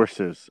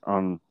 courses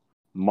on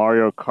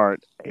Mario Kart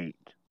 8.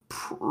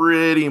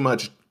 pretty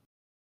much,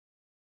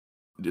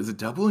 is it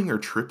doubling or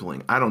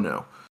tripling? I don't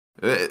know.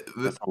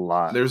 That's a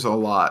lot. There's a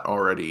lot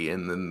already,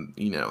 and then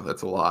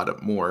that's a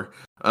lot more.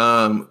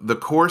 The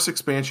course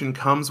expansion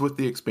comes with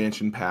the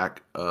expansion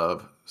pack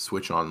of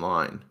Switch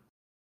Online.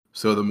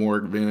 So the more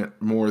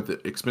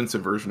the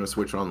expensive version of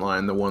Switch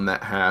Online, the one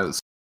that has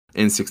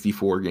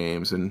N64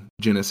 games and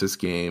Genesis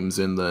games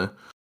and the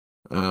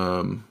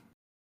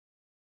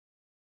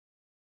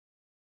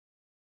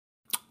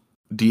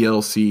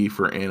DLC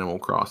for Animal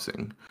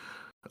Crossing.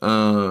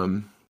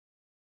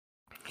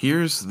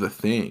 Here's the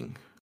thing,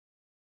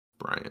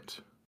 Bryant.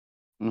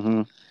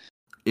 Mm-hmm.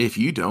 If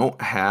you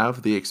don't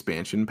have the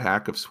expansion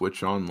pack of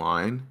Switch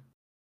Online,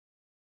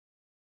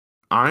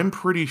 I'm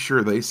pretty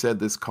sure they said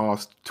this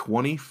cost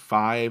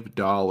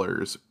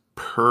 $25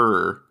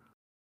 per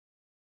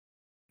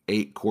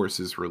 8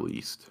 courses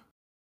released.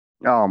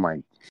 Oh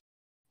my,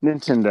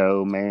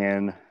 Nintendo,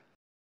 man.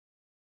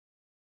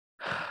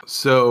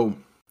 So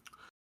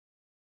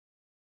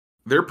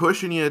they're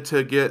pushing you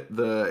to get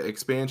the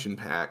expansion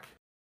pack.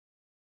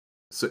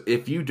 So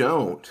if you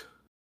don't,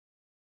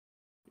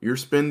 you're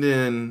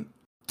spending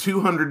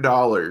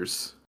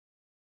 $200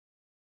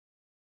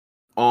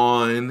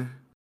 on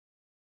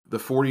the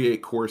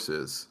 48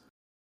 courses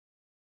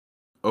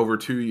over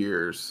 2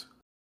 years,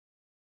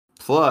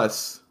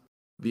 plus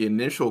the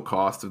initial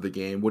cost of the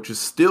game, which is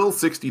still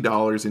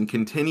 $60 and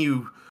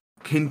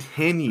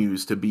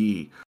continues to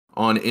be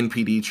on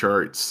NPD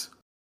charts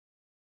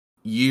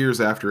years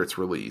after its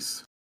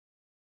release.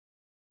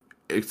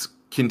 It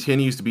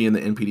continues to be in the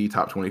NPD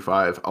top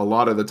 25, a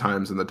lot of the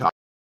times in the top.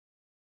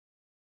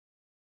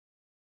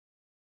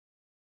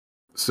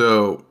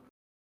 So,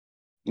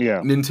 yeah,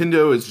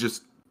 Nintendo is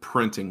just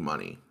printing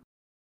money.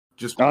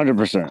 Just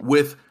 100%.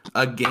 With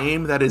a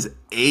game that is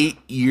 8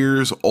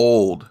 years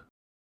old.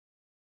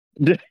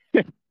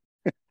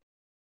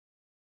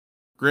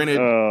 Granted,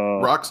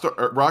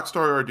 Rockstar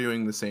are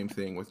doing the same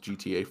thing with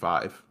GTA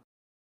 5.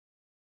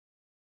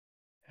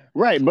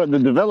 Right, but the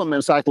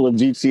development cycle of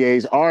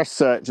GTAs are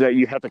such that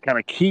you have to kind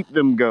of keep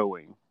them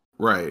going.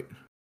 Right.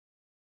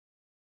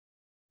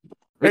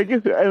 I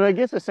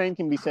guess the same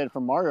can be said for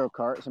Mario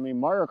Karts. I mean,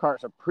 Mario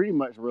Karts are pretty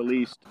much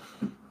released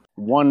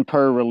one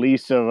per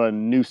release of a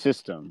new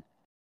system.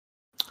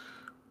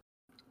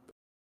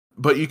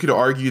 But you could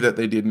argue that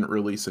they didn't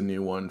release a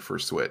new one for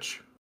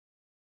Switch.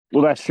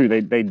 Well, that's true.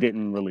 They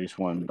didn't release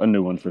a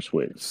new one for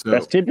Switch. So,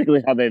 that's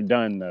typically how they've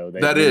done, though.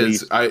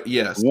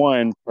 Yes,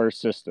 one per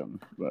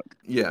system. But.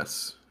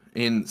 Yes,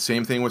 and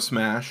same thing with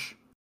Smash.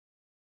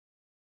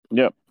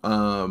 Yep.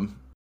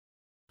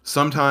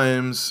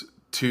 Sometimes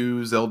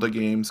 2 Zelda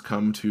games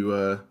come to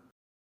a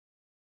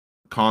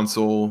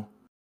console.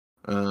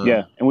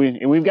 Yeah, and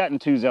we've gotten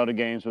 2 Zelda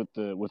games with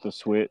the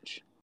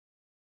Switch.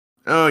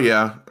 Oh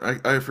yeah,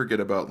 I forget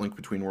about Link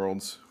Between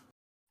Worlds.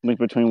 Link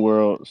Between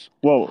Worlds.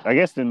 Well, I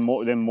guess then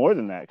more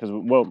than that, because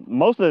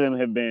most of them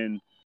have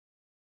been.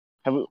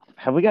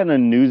 Have we gotten a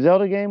new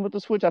Zelda game with the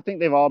Switch? I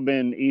think they've all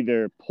been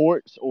either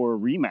ports or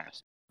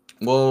remasters.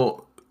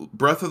 Well,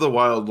 Breath of the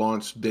Wild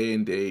launched day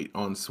and date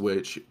on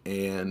Switch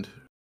and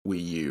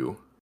Wii U.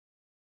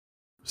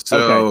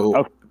 So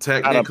okay.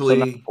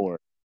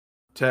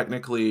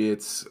 technically,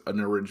 it's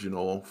an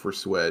original for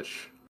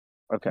Switch.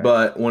 Okay.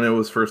 But when it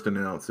was first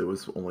announced, it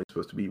was only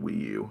supposed to be Wii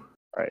U.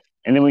 Right.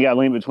 And then we got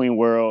Link Between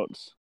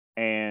Worlds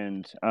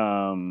and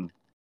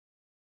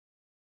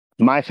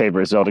my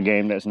favorite Zelda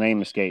game, that's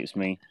name escapes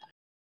me.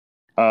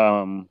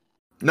 Not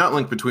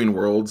Link Between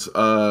Worlds.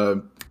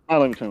 Not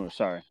Link Between Worlds,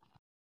 sorry.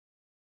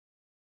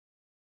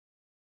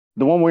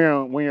 The one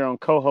where you're on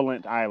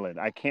Koholint Island.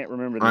 I can't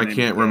remember the name. I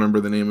can't remember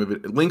the name of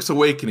it. Link's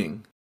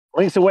Awakening.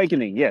 Link's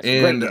Awakening, yes.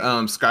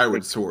 And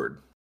Skyward Sword.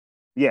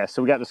 Yeah,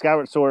 so we got the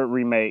Skyward Sword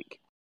remake,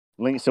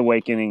 Link's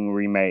Awakening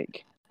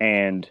remake,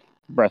 and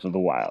Breath of the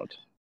Wild.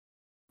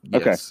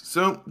 Yes. Okay.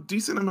 So,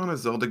 decent amount of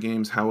Zelda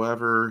games.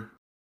 However,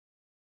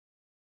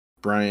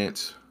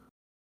 Bryant,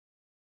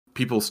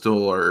 people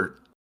still are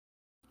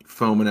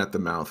foaming at the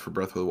mouth for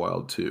Breath of the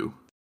Wild 2.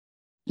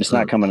 It's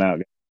not coming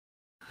out.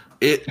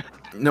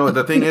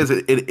 The thing is,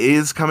 it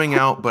is coming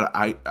out, but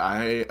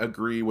I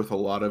agree with a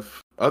lot of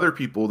other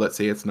people that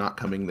say it's not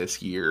coming this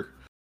year.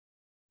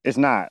 It's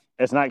not.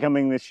 It's not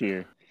coming this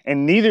year.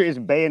 And neither is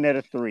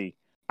Bayonetta 3.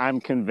 I'm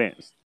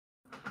convinced.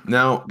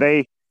 Now,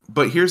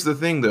 but here's the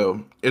thing,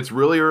 though. It's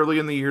really early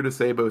in the year to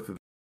say both of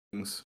these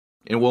things.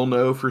 And we'll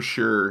know for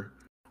sure.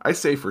 I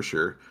say for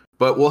sure.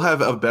 But we'll have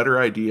a better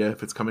idea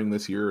if it's coming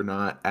this year or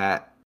not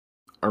at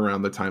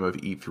around the time of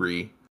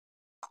E3.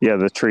 Yeah,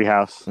 the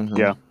Treehouse. Mhm.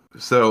 Yeah.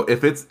 So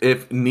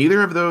if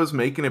neither of those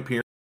make an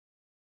appearance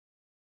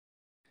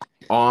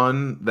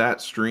on that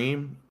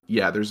stream,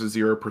 yeah, there's a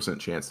 0%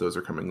 chance those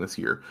are coming this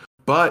year.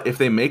 But if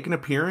they make an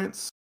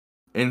appearance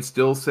and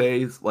still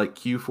say like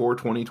Q4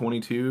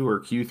 2022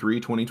 or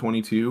Q3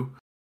 2022,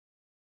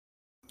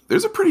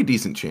 there's a pretty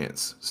decent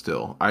chance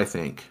still, I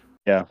think.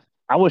 Yeah.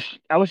 I was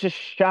just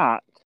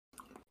shocked.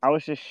 I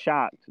was just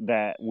shocked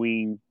that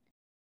we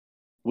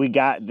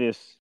got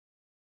this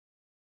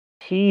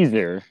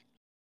teaser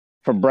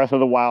for Breath of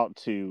the Wild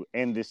 2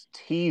 and this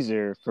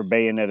teaser for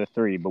Bayonetta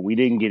 3, but we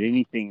didn't get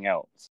anything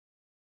else.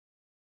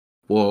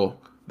 Well,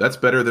 that's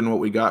better than what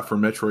we got for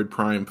Metroid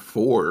Prime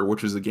 4,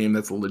 which is a game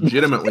that's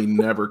legitimately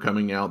never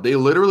coming out. They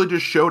literally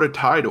just showed a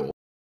title.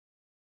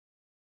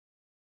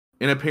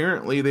 And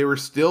apparently they were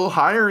still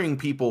hiring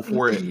people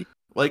for it,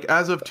 like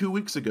as of 2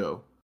 weeks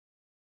ago.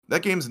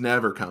 That game's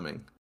never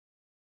coming.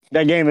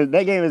 That game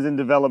is in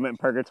development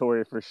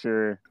purgatory for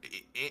sure.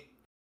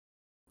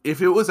 If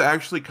it was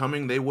actually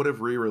coming, they would have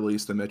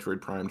re-released the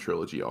Metroid Prime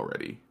trilogy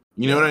already.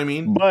 You know what I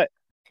mean? But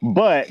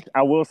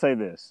I will say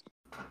this.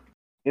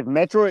 If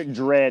Metroid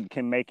Dread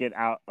can make it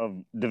out of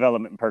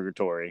development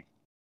purgatory,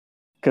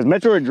 because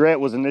Metroid Dread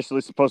was initially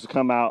supposed to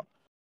come out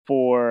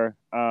for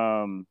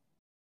the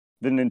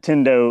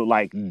Nintendo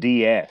like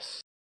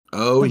DS.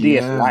 Oh,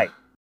 DS yeah. Lite.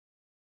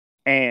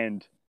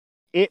 And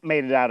it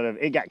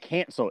got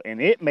canceled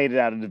and it made it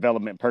out of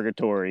development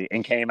purgatory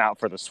and came out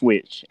for the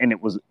Switch, and it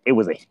was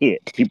a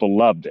hit. People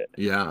loved it.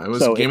 Yeah, it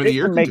was a Game of the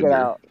Year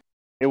contender.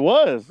 It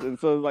was. And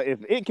so like if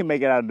it can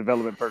make it out of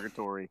development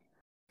purgatory,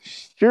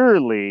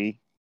 surely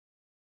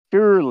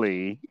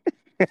and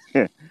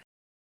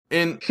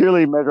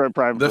surely Metroid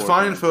Prime 4. The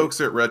fine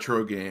folks at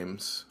Retro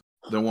Games,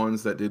 the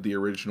ones that did the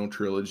original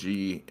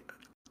trilogy,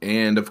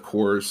 and of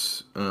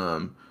course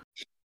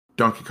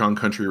Donkey Kong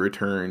Country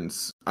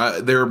Returns,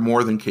 they're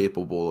more than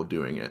capable of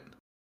doing it.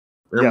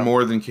 They're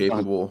more than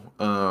capable.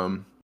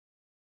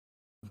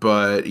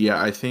 But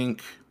yeah, I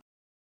think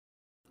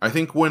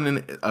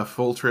when a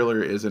full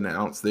trailer is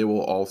announced, they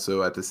will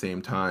also at the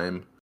same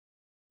time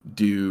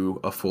do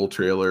a full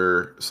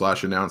trailer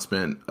 /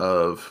 announcement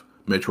of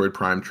Metroid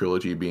Prime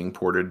trilogy being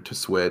ported to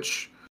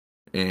Switch,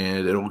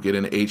 and it'll get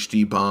an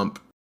HD bump,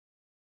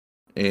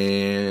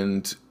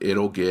 and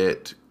it'll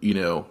get, you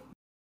know,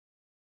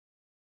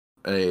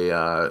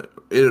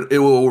 it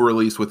will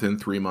release within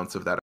 3 months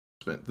of that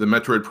announcement. The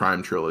Metroid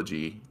Prime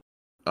trilogy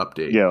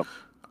update. Yeah.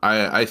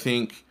 I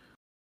think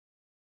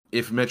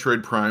if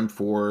Metroid Prime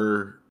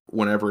 4,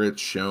 whenever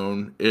it's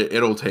shown,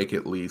 it'll take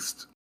at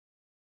least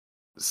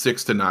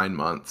 6 to 9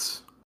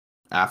 months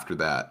after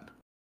that.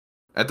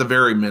 At the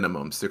very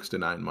minimum, 6 to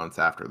 9 months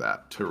after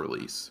that to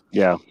release.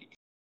 Yeah.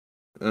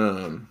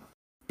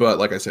 But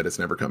like I said, it's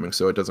never coming,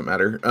 so it doesn't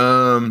matter.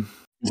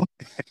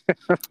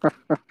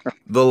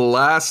 The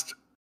last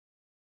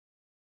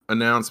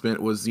announcement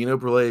was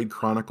Xenoblade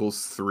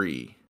Chronicles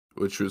 3,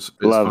 which is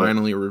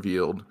finally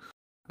revealed.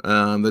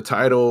 The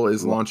title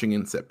is launching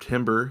in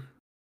September,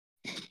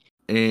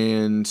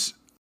 and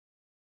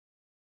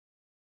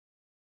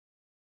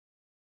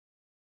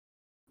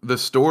the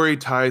story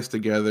ties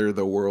together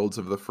the worlds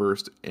of the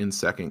first and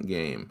second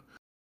game.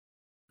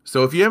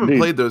 So if you haven't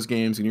played those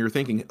games and you're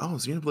thinking, oh,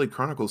 Xenoblade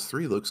Chronicles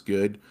 3 looks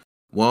good,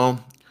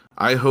 well,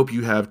 I hope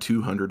you have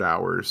 200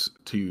 hours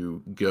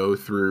to go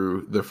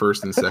through the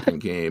first and second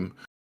game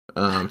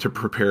to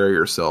prepare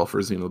yourself for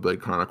Xenoblade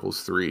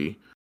Chronicles 3.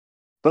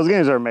 Those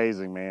games are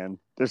amazing, man.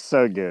 They're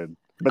so good,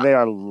 but they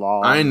are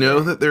long. I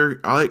know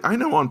that I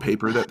know on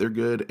paper that they're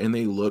good and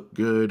they look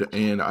good,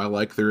 and I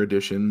like their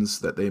additions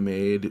that they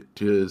made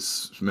to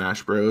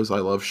Smash Bros. I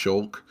love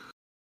Shulk.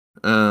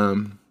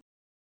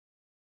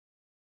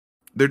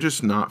 They're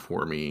just not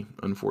for me,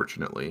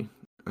 unfortunately.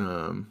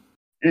 You're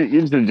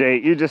just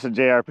a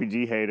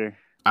JRPG hater.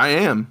 I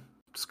am.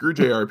 Screw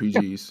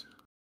JRPGs.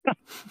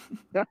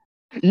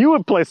 You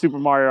would play Super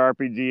Mario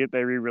RPG if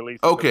they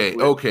re-released it.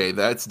 Okay,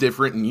 that's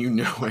different, and you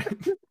know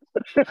it.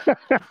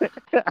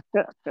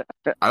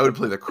 I would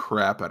play the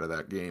crap out of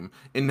that game.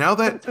 And now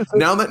that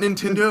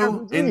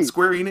Nintendo and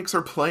Square Enix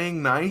are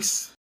playing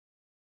nice,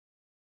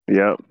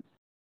 yep,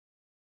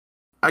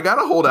 I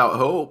gotta hold out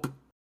hope.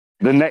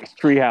 The next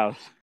Treehouse.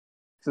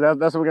 So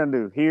that's what we're gonna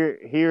do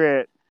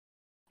here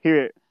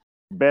at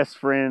Best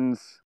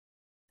Friends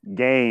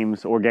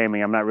Games or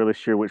Gaming. I'm not really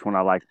sure which one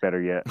I like better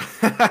yet.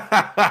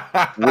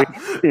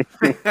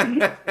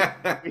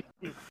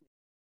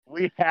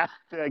 we have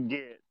to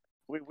get.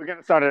 We're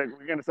gonna start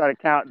a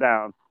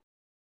countdown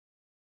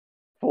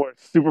for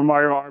Super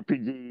Mario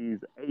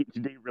RPG's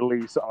HD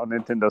release on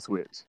Nintendo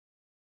Switch.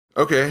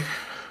 Okay.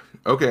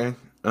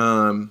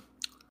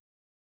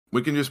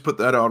 We can just put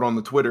that out on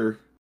the Twitter.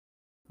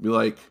 Be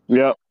like,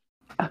 yep.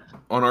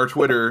 On our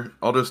Twitter,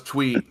 I'll just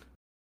tweet.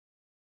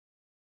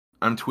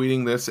 I'm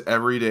tweeting this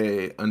every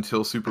day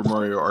until Super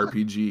Mario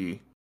RPG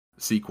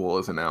sequel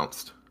is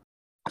announced.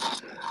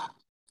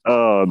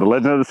 Oh, The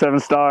Legend of the Seven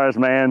Stars,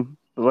 man.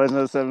 Legend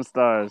of the Seven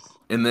Stars.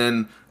 And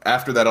then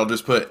after that, I'll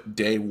just put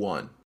day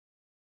 1.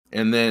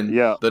 And then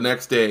Yeah. the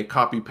next day,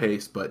 copy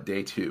paste, but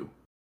day 2.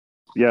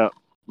 Yeah.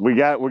 We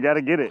got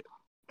to get it.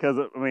 Because,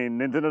 I mean,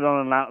 Nintendo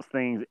don't announce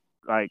things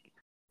like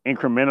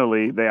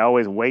incrementally. They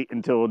always wait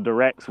until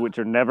directs, which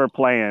are never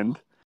planned.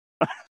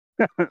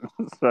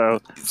 So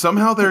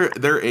somehow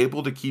they're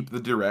able to keep the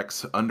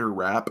directs under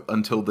wrap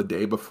until the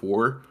day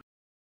before.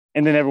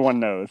 And then everyone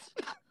knows.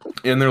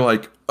 And they're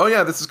like, oh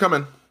yeah, this is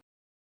coming.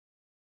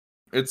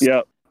 It's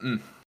Yep.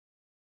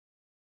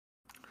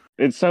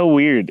 It's so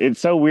weird. It's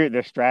so weird,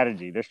 their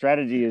strategy. Their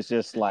strategy is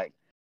just like,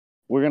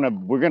 we're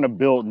gonna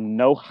build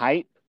no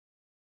hype,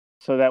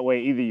 so that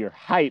way either you're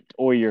hyped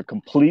or you're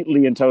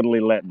completely and totally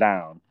let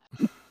down.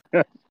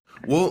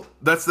 Well,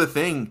 that's the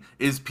thing,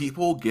 is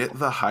people get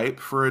the hype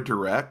for a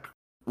direct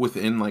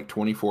within like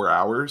 24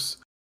 hours.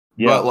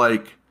 Yeah. But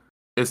like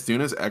as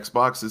soon as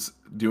Xbox is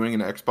doing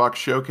an Xbox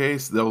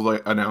showcase, they'll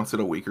like announce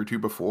it a week or two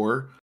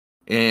before.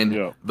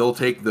 And they'll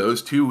take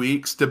those 2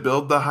 weeks to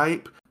build the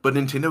hype, but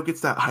Nintendo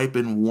gets that hype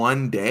in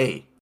one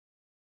day.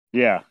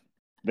 Yeah.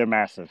 They're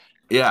massive.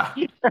 Yeah.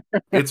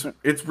 It's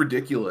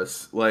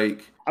ridiculous.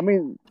 Like I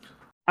mean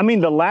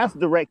the last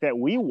direct that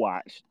we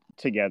watched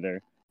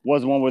together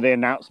was one where they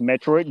announced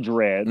Metroid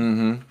Dread.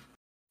 Mm-hmm.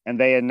 And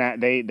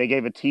they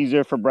gave a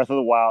teaser for Breath of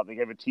the Wild. They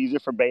gave a teaser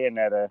for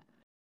Bayonetta,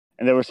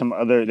 and there were some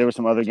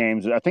other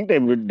games. I think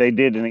they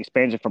did an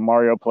expansion for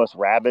Mario plus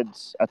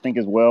Rabbids. I think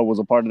as well was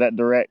a part of that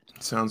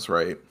direct. Sounds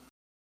right.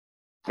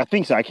 I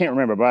think so. I can't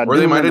remember, but or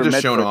they might have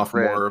just shown off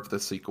more of the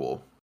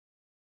sequel.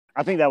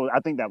 I think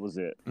that was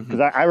it,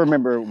 because I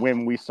remember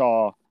when we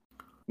saw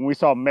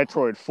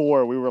Metroid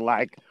 4, we were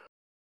like,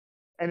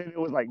 and it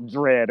was like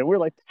Dread, and we were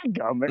like,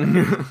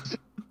 dadgummit.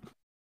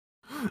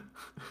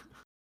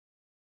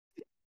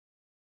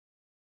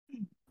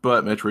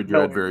 But Metroid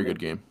Dread, very good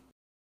game.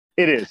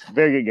 It is.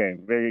 Very good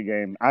game. Very good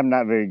game. I'm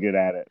not very good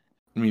at it.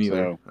 Me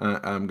neither. So.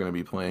 I'm going to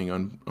be playing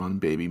on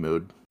baby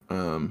mode.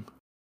 Because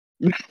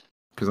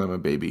I'm a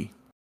baby.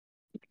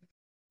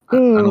 I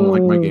don't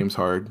like my games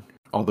hard.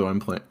 Although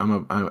I'm playing,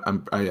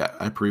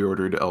 I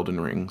pre-ordered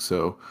Elden Ring,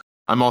 so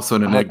I'm also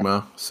an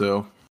Enigma.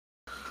 So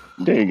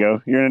there you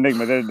go. You're an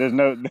Enigma.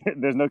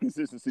 There's no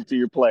consistency to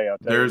your play.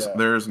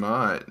 There's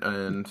not,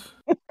 and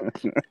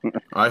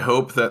I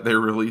hope that they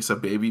release a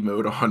baby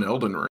mode on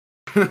Elden Ring.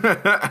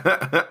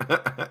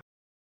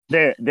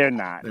 They're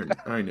not.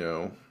 I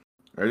know.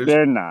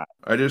 They're not.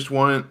 I just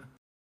want,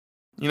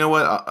 you know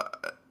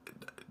what?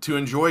 To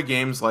enjoy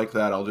games like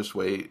that, I'll just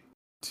wait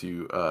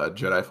to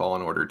Jedi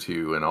Fallen Order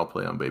 2, and I'll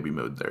play on baby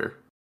mode there.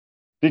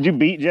 Did you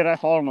beat Jedi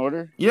Fallen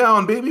Order? Yeah,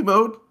 on baby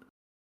mode.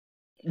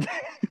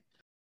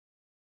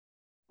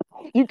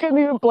 You couldn't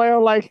even play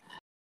on like.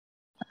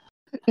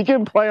 You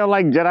couldn't play on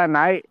like Jedi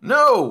Knight.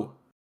 No,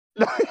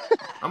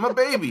 I'm a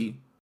baby.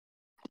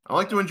 I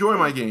like to enjoy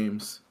my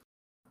games.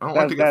 I don't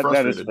like to get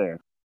frustrated. That is fair.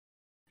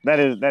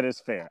 That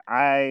is fair.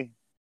 I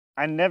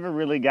never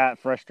really got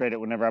frustrated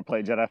whenever I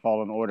played Jedi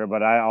Fallen Order,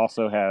 but I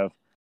also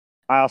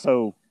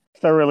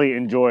thoroughly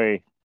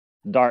enjoy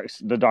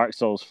the Dark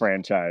Souls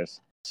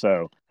franchise.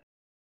 So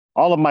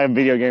all of my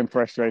video game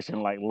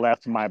frustration like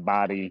left my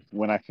body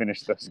when I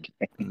finished those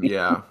games.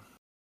 Yeah.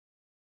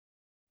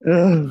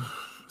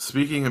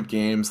 Speaking of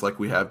games like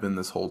we have been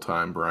this whole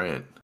time,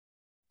 Bryant.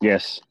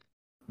 Yes.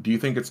 Do you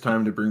think it's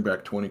time to bring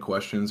back 20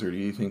 questions, or do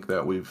you think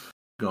that we've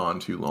gone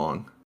too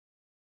long?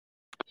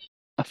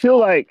 I feel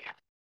like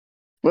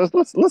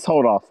let's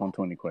hold off on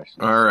 20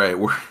 questions. All right,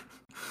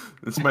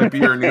 this might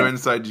be our new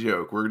inside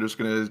joke. We're just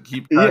gonna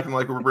keep acting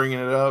like we're bringing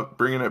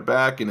it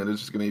back, and it's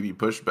just gonna be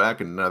pushed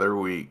back another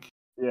week.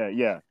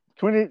 Yeah.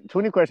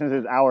 20 questions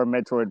is our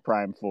Metroid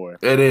Prime 4.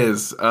 It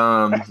is.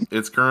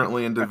 It's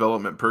currently in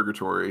development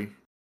purgatory.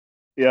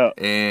 Yeah.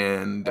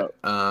 And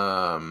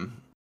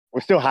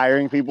we're still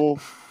hiring people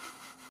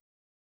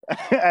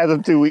as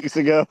of 2 weeks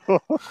ago.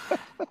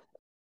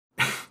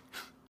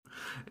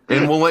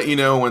 And we'll let you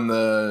know when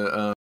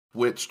the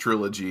Switch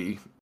trilogy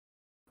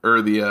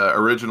or the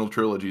original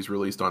trilogy is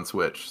released on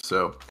Switch.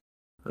 So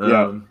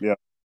yeah.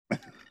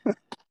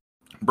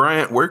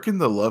 Bryant, where can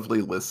the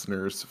lovely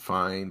listeners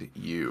find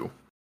you?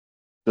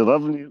 The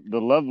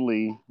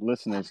lovely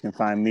listeners can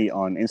find me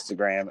on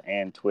Instagram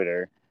and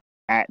Twitter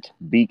at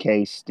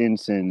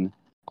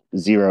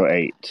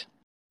BKStinson08.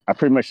 I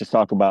pretty much just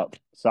talk about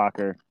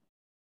soccer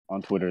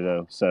on Twitter,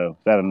 though, so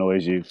if that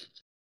annoys you,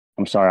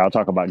 I'm sorry. I'll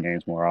talk about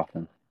games more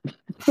often.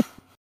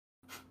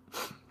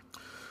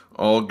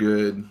 All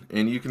good.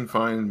 And you can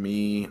find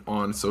me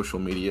on social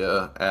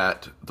media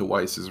at The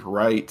Weiss is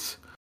Right.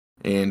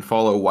 And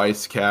follow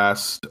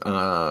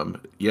Weisscast.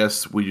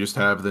 Yes, we just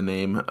have the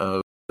name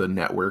of the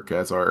network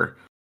as our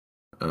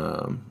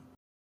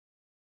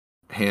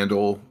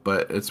handle,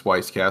 but it's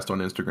Weisscast on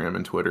Instagram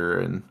and Twitter,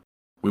 and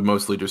we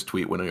mostly just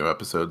tweet when new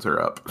episodes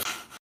are up.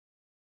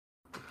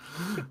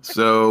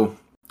 So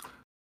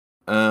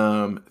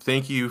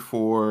thank you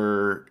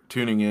for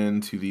tuning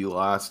in to the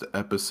last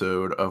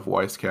episode of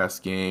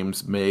Weisscast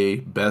Games. May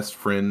Best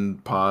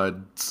Friend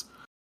Pods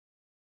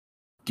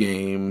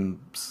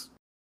games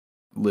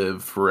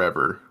live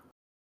forever.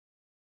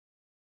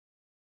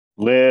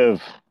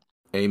 Live.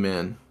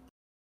 Amen.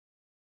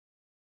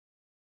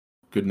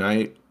 Good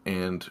night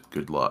and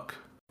good luck.